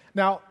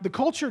 Now, the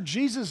culture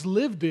Jesus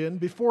lived in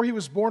before he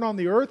was born on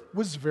the earth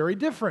was very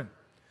different.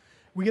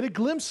 We get a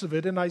glimpse of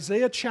it in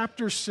Isaiah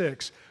chapter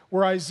 6,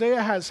 where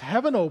Isaiah has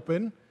heaven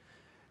open,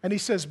 and he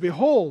says,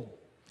 "Behold,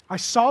 I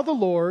saw the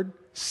Lord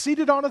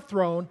seated on a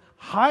throne,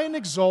 high and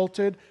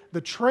exalted. The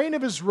train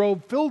of his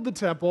robe filled the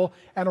temple,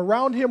 and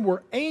around him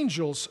were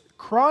angels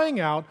crying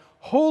out,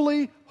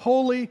 'Holy,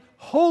 holy,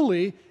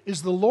 holy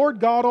is the Lord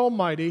God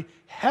Almighty.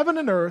 Heaven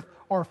and earth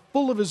are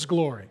full of his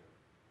glory.'"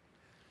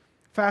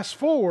 Fast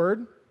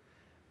forward,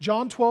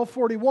 John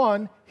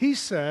 12:41, he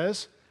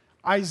says,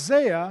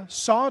 Isaiah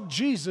saw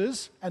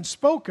Jesus and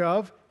spoke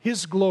of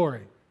his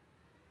glory.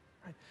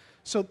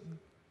 So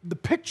the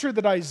picture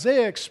that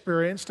Isaiah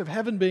experienced of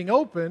heaven being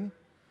open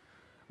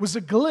was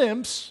a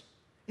glimpse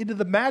into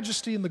the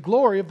majesty and the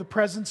glory of the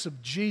presence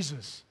of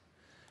Jesus,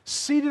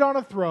 seated on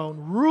a throne,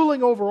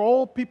 ruling over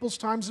all people's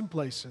times and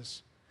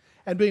places,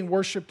 and being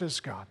worshiped as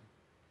God.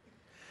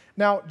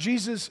 Now,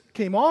 Jesus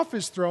came off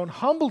his throne,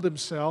 humbled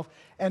himself,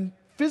 and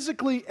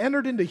physically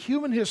entered into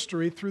human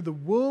history through the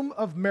womb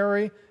of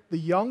Mary, the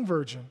young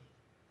virgin,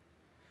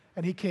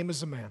 and he came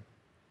as a man.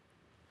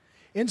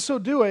 In so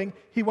doing,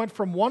 he went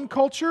from one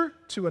culture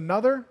to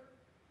another.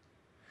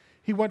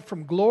 He went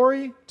from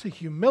glory to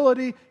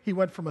humility. He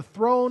went from a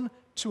throne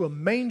to a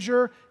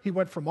manger. He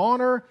went from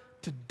honor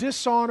to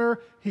dishonor.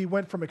 He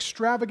went from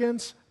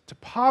extravagance to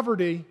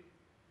poverty.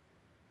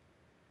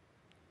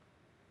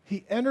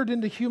 He entered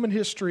into human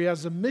history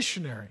as a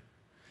missionary.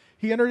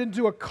 He entered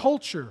into a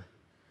culture.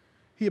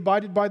 He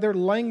abided by their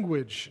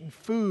language and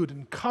food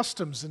and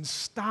customs and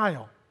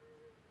style.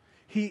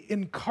 He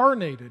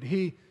incarnated.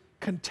 He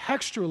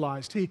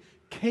contextualized. He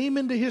came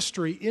into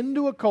history,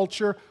 into a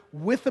culture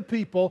with a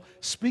people,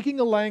 speaking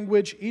a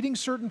language, eating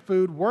certain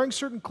food, wearing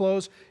certain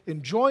clothes,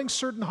 enjoying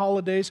certain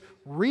holidays,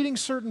 reading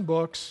certain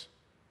books.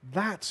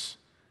 That's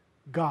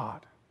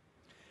God.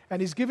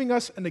 And He's giving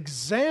us an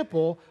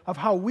example of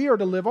how we are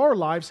to live our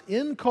lives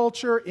in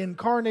culture,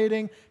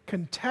 incarnating,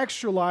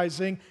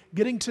 contextualizing,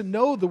 getting to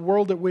know the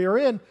world that we are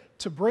in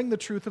to bring the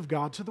truth of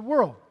God to the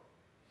world.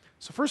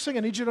 So first thing I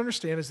need you to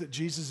understand is that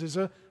Jesus is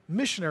a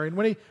missionary. And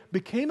when He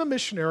became a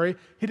missionary,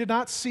 He did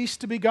not cease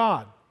to be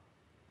God.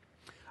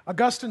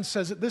 Augustine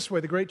says it this way,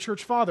 the great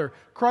church father: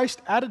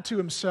 Christ added to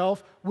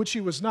Himself which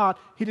He was not.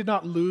 He did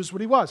not lose what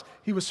He was.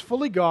 He was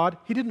fully God.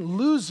 He didn't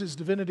lose His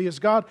divinity as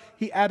God.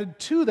 He added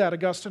to that,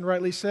 Augustine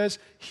rightly says,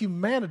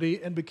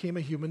 humanity and became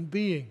a human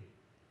being.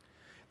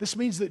 This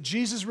means that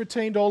Jesus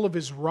retained all of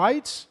His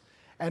rights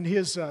and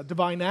His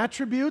divine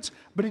attributes,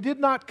 but He did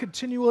not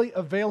continually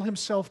avail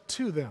Himself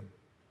to them.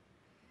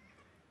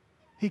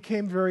 He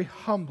came very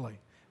humbly.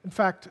 In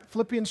fact,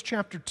 Philippians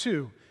chapter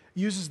 2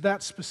 uses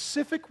that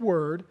specific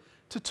word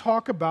to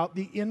talk about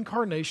the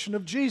incarnation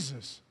of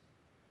Jesus.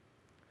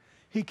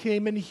 He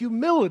came in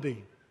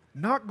humility,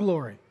 not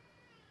glory.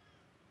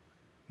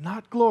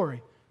 Not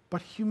glory,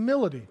 but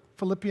humility.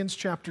 Philippians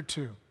chapter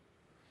 2.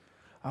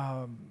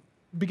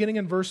 Beginning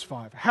in verse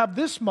 5. Have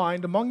this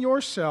mind among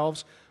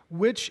yourselves,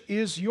 which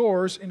is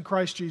yours in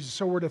Christ Jesus.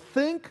 So we're to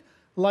think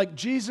like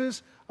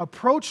Jesus,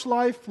 approach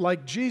life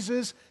like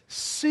Jesus,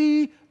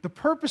 see the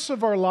purpose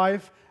of our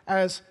life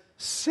as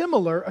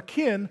similar,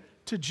 akin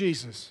to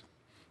Jesus,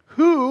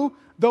 who,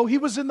 though He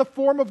was in the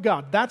form of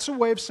God, that's a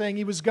way of saying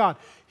He was God.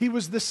 He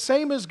was the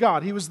same as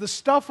God. He was the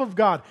stuff of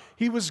God.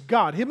 He was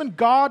God. Him and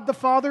God the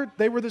Father,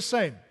 they were the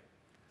same.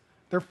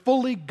 They're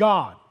fully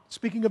God.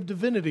 Speaking of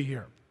divinity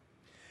here.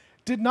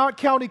 Did not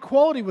count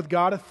equality with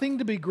God a thing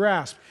to be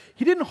grasped.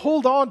 He didn't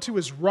hold on to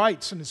His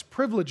rights and His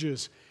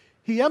privileges.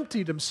 He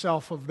emptied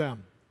Himself of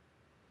them.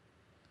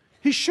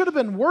 He should have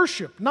been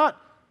worshiped, not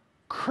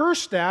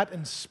cursed at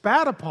and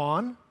spat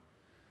upon,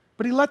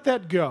 but He let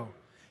that go.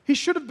 He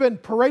should have been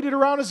paraded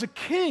around as a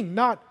king,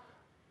 not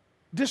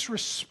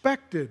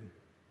disrespected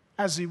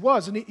as He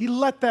was, and he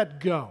let that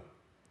go.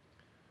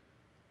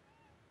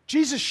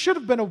 Jesus should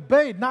have been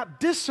obeyed, not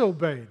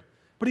disobeyed,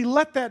 but He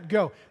let that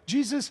go.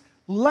 Jesus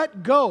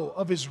let go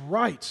of His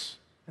rights,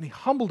 and He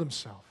humbled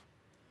Himself,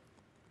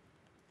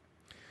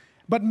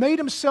 but made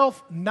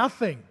Himself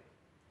nothing.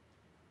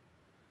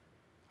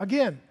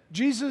 Again,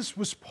 Jesus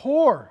was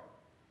poor.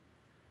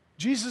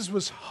 Jesus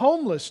was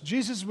homeless.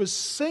 Jesus was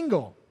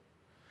single.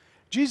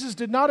 Jesus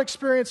did not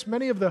experience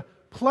many of the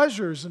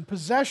pleasures and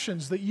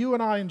possessions that you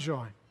and I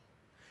enjoy.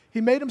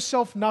 He made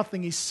Himself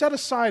nothing. He set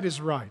aside His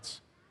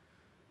rights,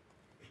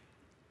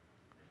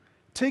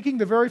 taking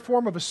the very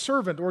form of a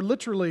servant, or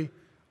literally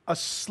a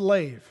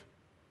slave.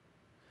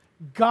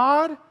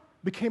 God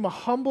became a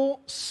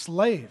humble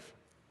slave,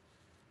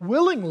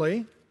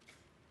 willingly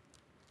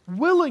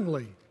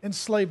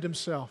enslaved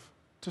Himself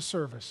to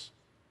service.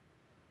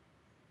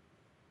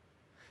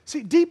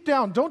 See, deep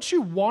down, don't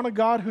you want a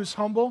God who's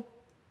humble?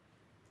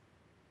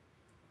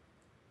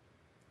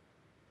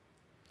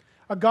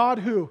 A God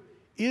who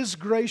is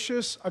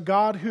gracious, a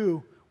God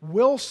who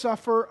will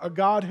suffer, a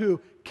God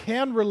who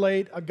can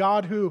relate, a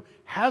God who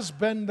has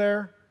been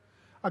there,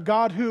 a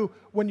God who,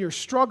 when you're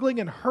struggling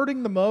and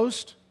hurting the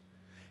most,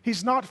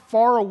 He's not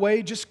far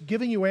away just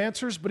giving you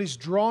answers, but He's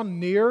drawn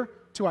near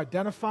to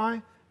identify.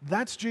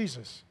 That's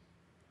Jesus.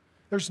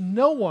 There's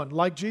no one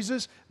like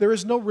Jesus. There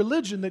is no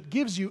religion that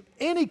gives you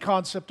any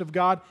concept of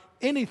God,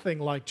 anything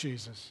like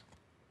Jesus.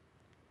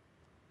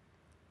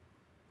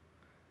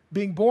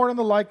 Being born in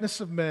the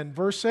likeness of men.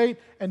 Verse 8,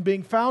 and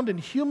being found in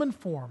human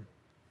form.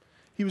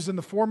 He was in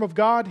the form of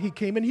God. He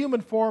came in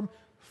human form,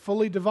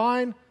 fully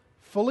divine,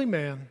 fully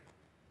man.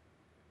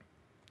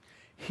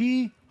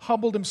 He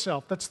humbled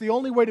Himself. That's the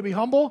only way to be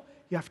humble.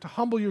 You have to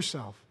humble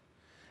yourself.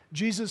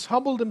 Jesus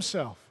humbled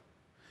Himself.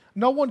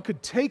 No one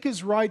could take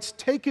His rights,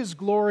 take His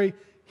glory.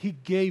 He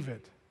gave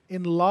it.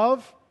 In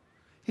love,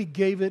 He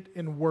gave it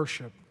in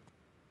worship.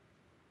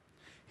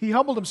 He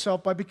humbled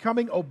Himself by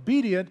becoming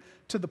obedient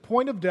to the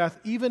point of death,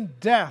 even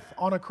death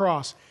on a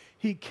cross.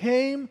 He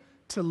came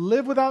to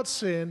live without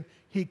sin.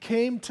 He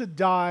came to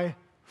die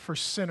for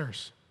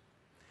sinners.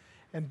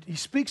 And He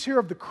speaks here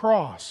of the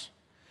cross,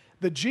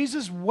 that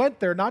Jesus went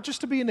there not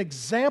just to be an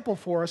example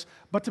for us,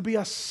 but to be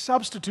a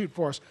substitute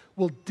for us.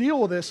 We'll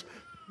deal with this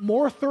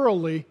more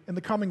thoroughly in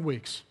the coming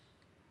weeks.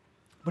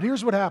 But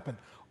here's what happened.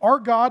 Our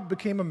God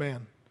became a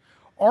man.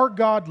 Our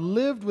God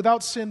lived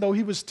without sin, though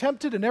He was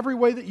tempted in every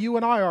way that you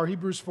and I are,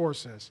 Hebrews 4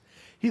 says.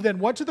 He then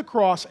went to the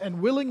cross and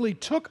willingly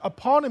took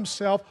upon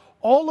Himself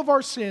all of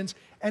our sins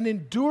and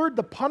endured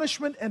the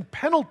punishment and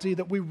penalty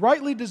that we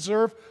rightly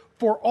deserve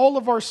for all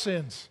of our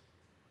sins.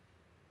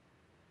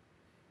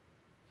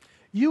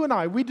 You and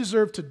I, we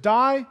deserve to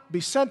die,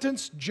 be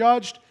sentenced,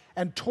 judged,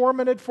 and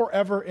tormented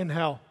forever in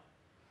hell.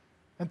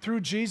 And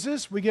through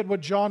Jesus, we get what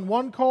John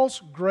 1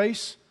 calls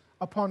grace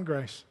upon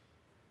grace.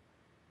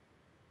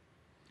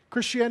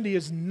 Christianity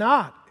is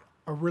not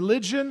a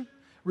religion.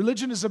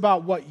 Religion is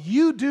about what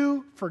you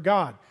do for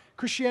God.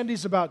 Christianity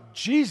is about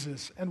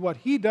Jesus and what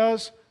He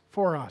does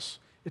for us.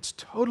 It's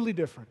totally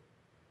different.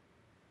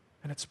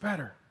 And it's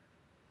better.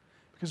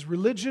 Because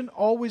religion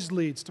always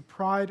leads to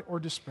pride or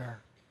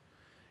despair.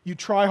 You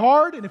try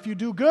hard, and if you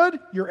do good,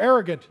 you're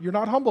arrogant. You're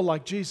not humble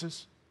like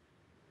Jesus.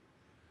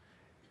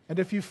 And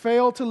if you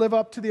fail to live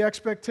up to the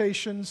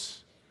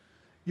expectations,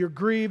 you're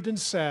grieved and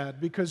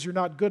sad because you're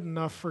not good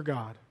enough for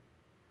God.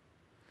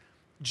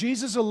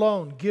 Jesus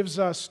alone gives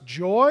us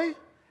joy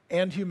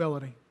and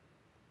humility.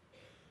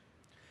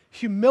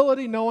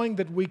 Humility knowing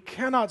that we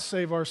cannot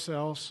save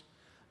ourselves.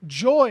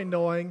 Joy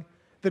knowing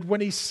that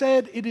when He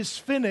said it is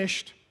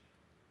finished,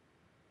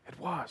 it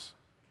was.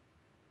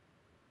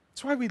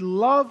 That's why we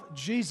love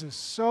Jesus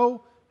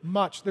so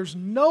much. There's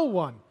no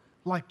one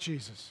like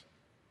Jesus.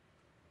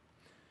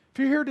 If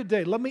you're here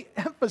today, let me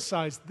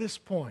emphasize this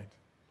point.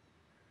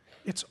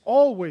 It's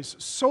always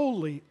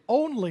solely,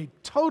 only,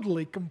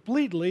 totally,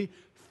 completely,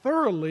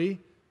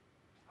 thoroughly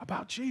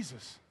about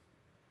Jesus.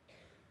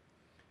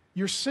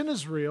 Your sin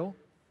is real.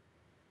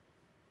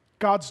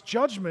 God's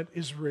judgment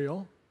is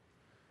real.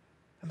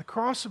 And the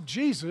cross of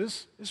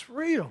Jesus is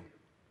real.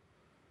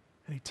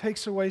 And He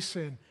takes away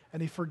sin,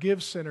 and He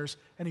forgives sinners,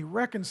 and He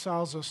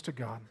reconciles us to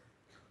God.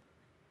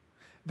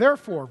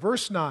 Therefore,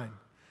 verse 9,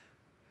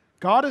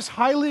 God has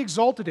highly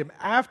exalted Him.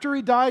 After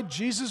He died,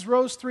 Jesus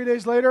rose 3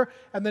 days later,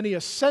 and then He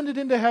ascended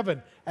into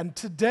heaven. And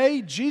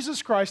today,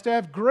 Jesus Christ, I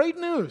have great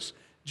news.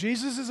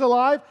 Jesus is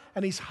alive,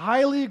 and He's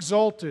highly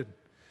exalted.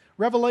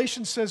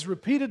 Revelation says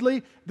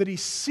repeatedly that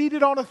He's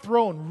seated on a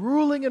throne,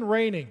 ruling and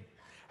reigning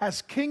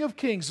as King of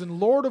kings and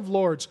Lord of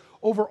lords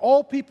over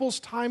all peoples,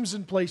 times,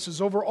 and places,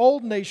 over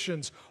all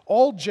nations,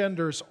 all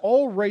genders,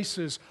 all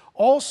races,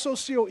 all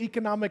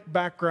socioeconomic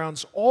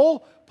backgrounds,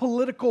 all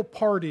political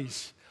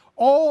parties,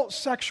 all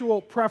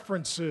sexual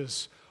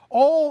preferences,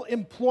 all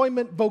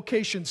employment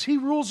vocations. He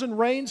rules and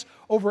reigns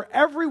over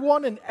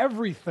everyone and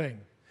everything.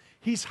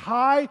 He's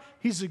high,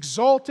 He's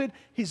exalted,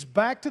 He's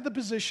back to the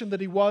position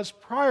that He was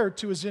prior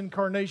to His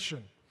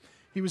incarnation.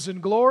 He was in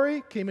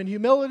glory, came in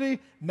humility,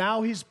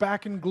 now He's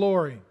back in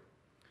glory.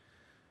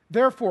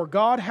 Therefore,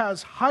 God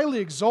has highly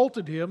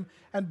exalted Him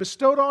and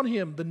bestowed on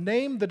Him the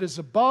name that is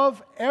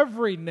above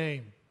every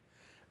name.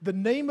 The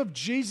name of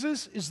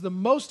Jesus is the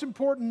most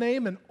important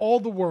name in all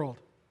the world.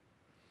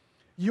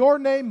 Your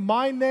name,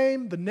 my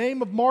name, the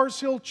name of Mars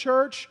Hill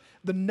Church,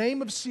 the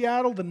name of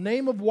Seattle, the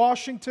name of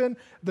Washington,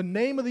 the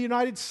name of the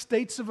United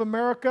States of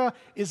America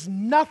is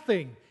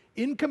nothing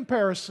in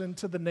comparison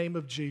to the name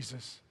of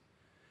Jesus.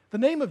 The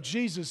name of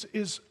Jesus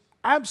is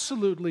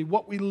absolutely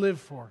what we live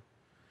for.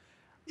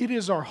 It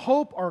is our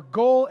hope, our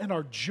goal, and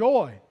our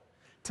joy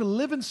to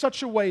live in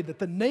such a way that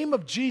the name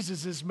of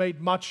Jesus is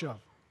made much of.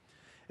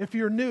 If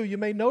you're new, you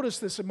may notice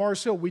this at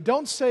Mars Hill. We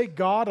don't say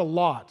God a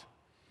lot.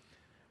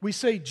 We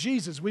say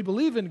Jesus. We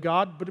believe in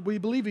God, but we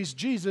believe He's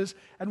Jesus,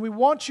 and we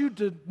want you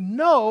to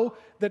know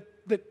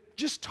that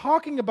just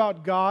talking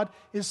about God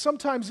is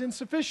sometimes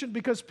insufficient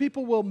because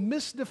people will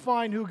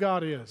misdefine who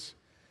God is.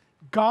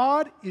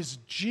 God is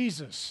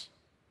Jesus,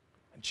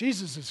 and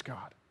Jesus is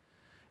God.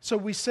 So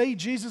we say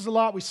Jesus a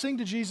lot. We sing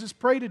to Jesus,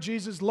 pray to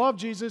Jesus, love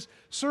Jesus,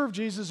 serve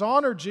Jesus,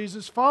 honor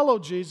Jesus, follow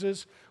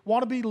Jesus,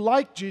 want to be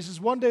like Jesus,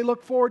 one day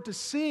look forward to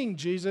seeing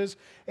Jesus,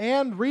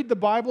 and read the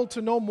Bible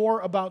to know more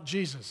about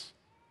Jesus.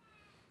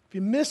 If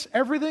you miss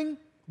everything,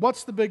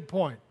 what's the big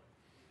point?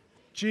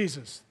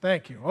 Jesus.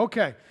 Thank you.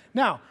 Okay.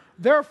 Now,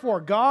 therefore,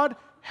 God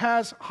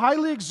has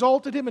highly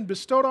exalted Him and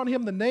bestowed on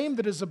Him the name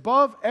that is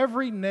above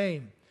every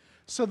name,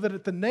 so that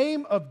at the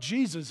name of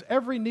Jesus,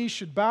 every knee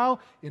should bow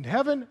in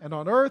heaven and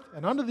on earth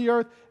and under the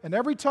earth, and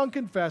every tongue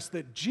confess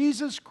that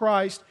Jesus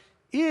Christ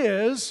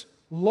is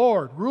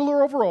Lord,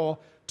 ruler over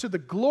all, to the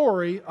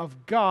glory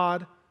of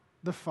God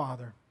the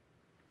Father.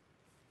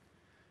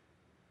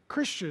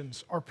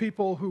 Christians are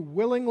people who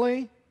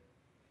willingly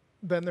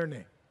bend their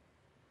knee.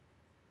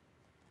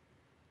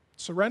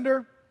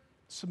 Surrender,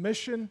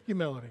 submission,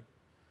 humility.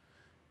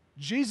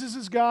 Jesus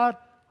is God,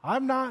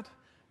 I'm not.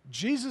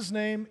 Jesus'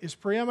 name is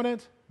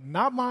preeminent,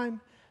 not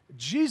mine.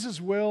 Jesus'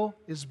 will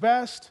is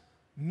best,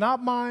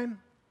 not mine.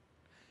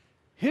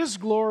 His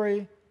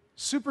glory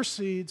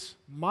supersedes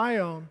my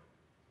own.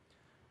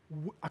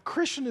 A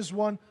Christian is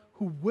one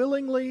who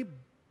willingly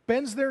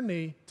bends their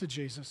knee to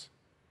Jesus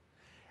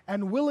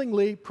and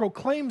willingly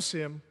proclaims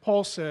Him,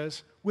 Paul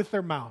says, with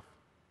their mouth.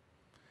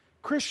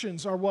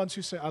 Christians are ones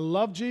who say, I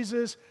love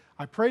Jesus,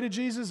 I pray to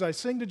Jesus, I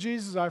sing to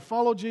Jesus, I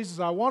follow Jesus,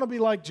 I want to be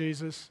like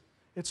Jesus.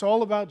 It's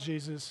all about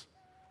Jesus.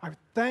 I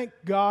thank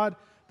God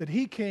that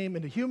He came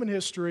into human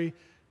history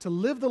to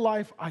live the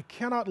life I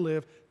cannot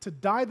live, to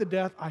die the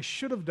death I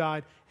should have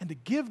died, and to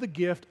give the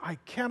gift I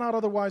cannot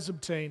otherwise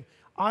obtain.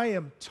 I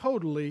am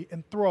totally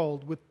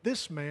enthralled with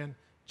this man,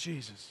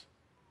 Jesus.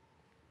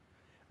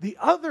 The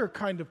other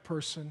kind of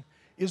person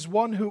is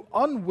one who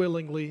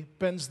unwillingly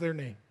bends their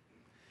knee.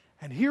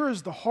 And here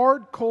is the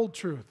hard, cold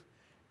truth.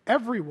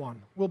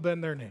 Everyone will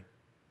bend their knee.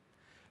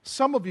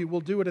 Some of you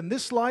will do it in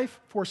this life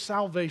for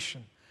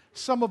salvation.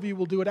 Some of you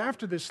will do it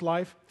after this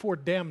life for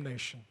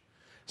damnation.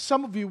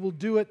 Some of you will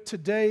do it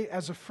today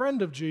as a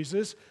friend of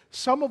Jesus.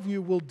 Some of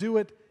you will do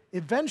it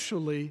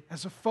eventually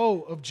as a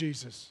foe of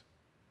Jesus.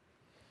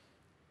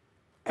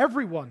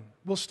 Everyone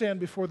will stand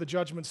before the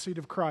judgment seat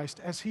of Christ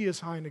as he is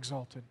high and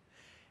exalted.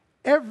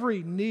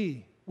 Every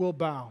knee will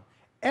bow.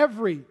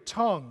 Every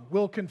tongue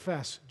will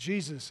confess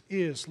Jesus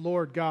is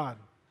Lord God.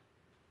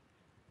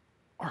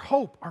 Our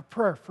hope, our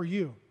prayer for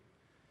you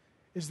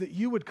is that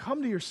you would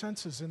come to your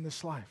senses in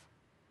this life,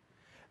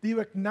 that you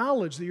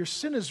acknowledge that your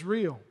sin is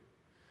real,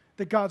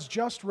 that God's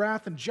just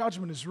wrath and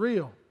judgment is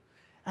real,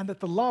 and that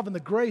the love and the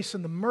grace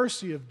and the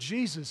mercy of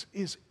Jesus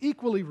is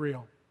equally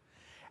real,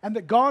 and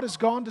that God has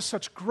gone to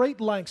such great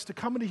lengths to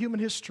come into human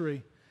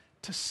history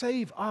to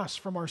save us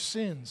from our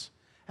sins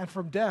and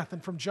from death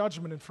and from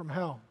judgment and from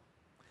hell.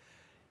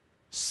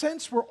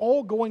 Since we're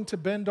all going to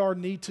bend our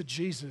knee to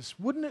Jesus,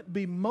 wouldn't it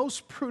be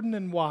most prudent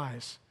and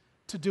wise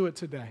to do it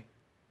today?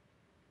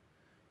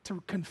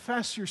 To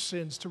confess your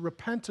sins, to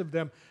repent of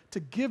them, to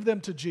give them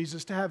to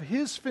Jesus, to have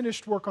His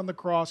finished work on the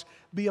cross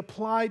be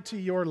applied to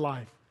your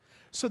life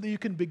so that you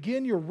can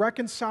begin your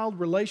reconciled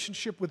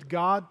relationship with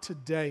God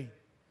today.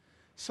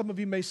 Some of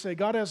you may say,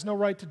 God has no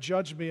right to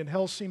judge me and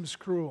hell seems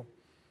cruel.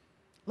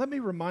 Let me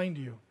remind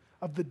you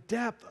of the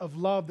depth of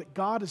love that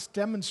God has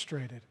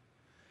demonstrated.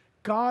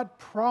 God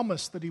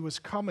promised that He was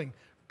coming.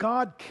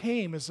 God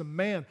came as a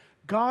man.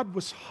 God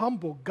was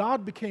humble.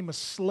 God became a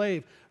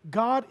slave.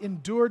 God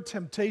endured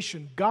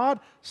temptation. God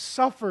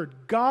suffered.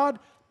 God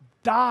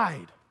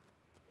died.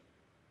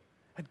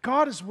 And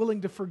God is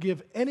willing to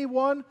forgive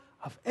anyone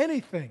of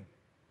anything.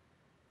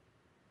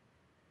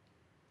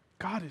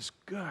 God is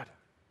good.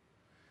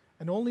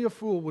 And only a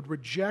fool would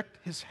reject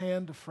His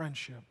hand of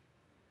friendship.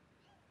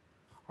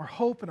 Our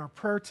hope and our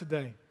prayer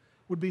today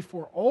would be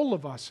for all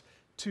of us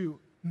to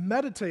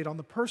meditate on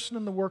the person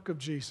and the work of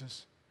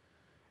Jesus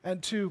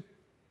and to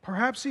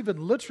perhaps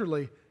even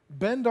literally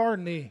bend our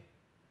knee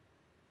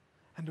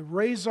and to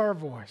raise our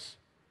voice,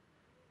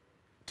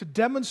 to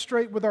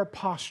demonstrate with our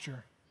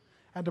posture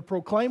and to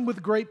proclaim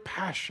with great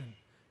passion,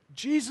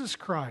 Jesus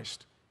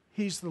Christ,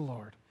 He's the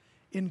Lord,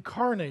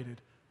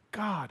 incarnated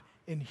God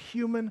in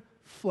human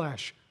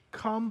flesh,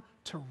 come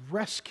to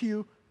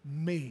rescue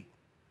me.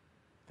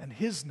 And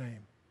His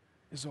name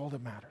is all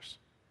that matters.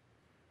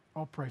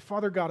 I'll pray.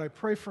 Father God, I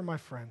pray for my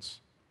friends.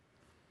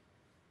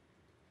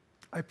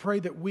 I pray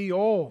that we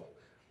all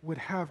would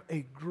have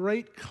a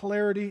great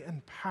clarity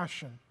and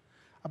passion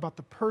about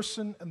the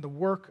person and the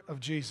work of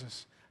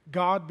Jesus.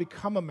 God,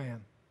 become a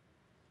man.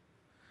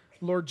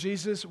 Lord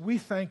Jesus, we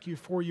thank You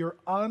for Your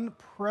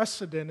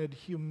unprecedented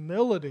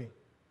humility,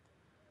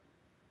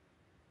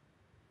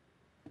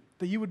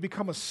 that You would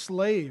become a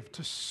slave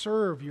to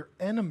serve Your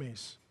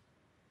enemies.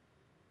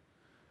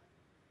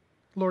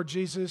 Lord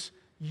Jesus,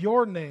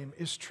 Your name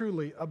is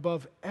truly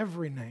above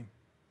every name.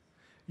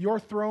 Your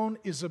throne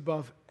is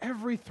above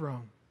every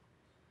throne.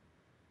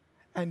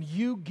 And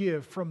You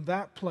give from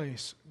that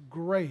place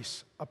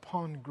grace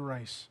upon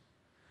grace.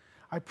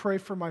 I pray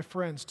for my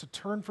friends to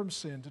turn from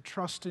sin, to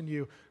trust in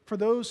You. For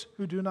those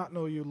who do not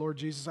know You, Lord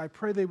Jesus, I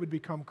pray they would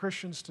become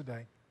Christians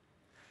today,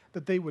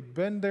 that they would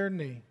bend their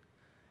knee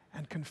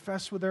and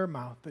confess with their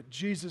mouth that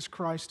Jesus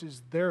Christ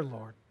is their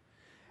Lord.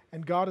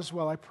 And God as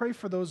well, I pray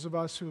for those of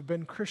us who have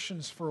been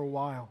Christians for a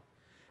while.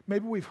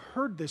 Maybe we've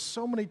heard this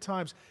so many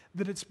times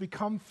that it's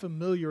become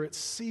familiar. It's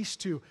ceased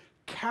to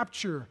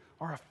capture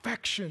our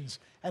affections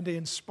and to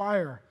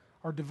inspire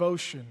our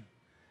devotion.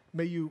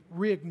 May You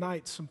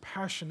reignite some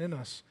passion in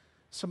us,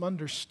 some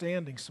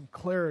understanding, some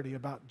clarity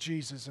about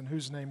Jesus, in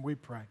whose name we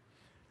pray.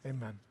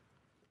 Amen.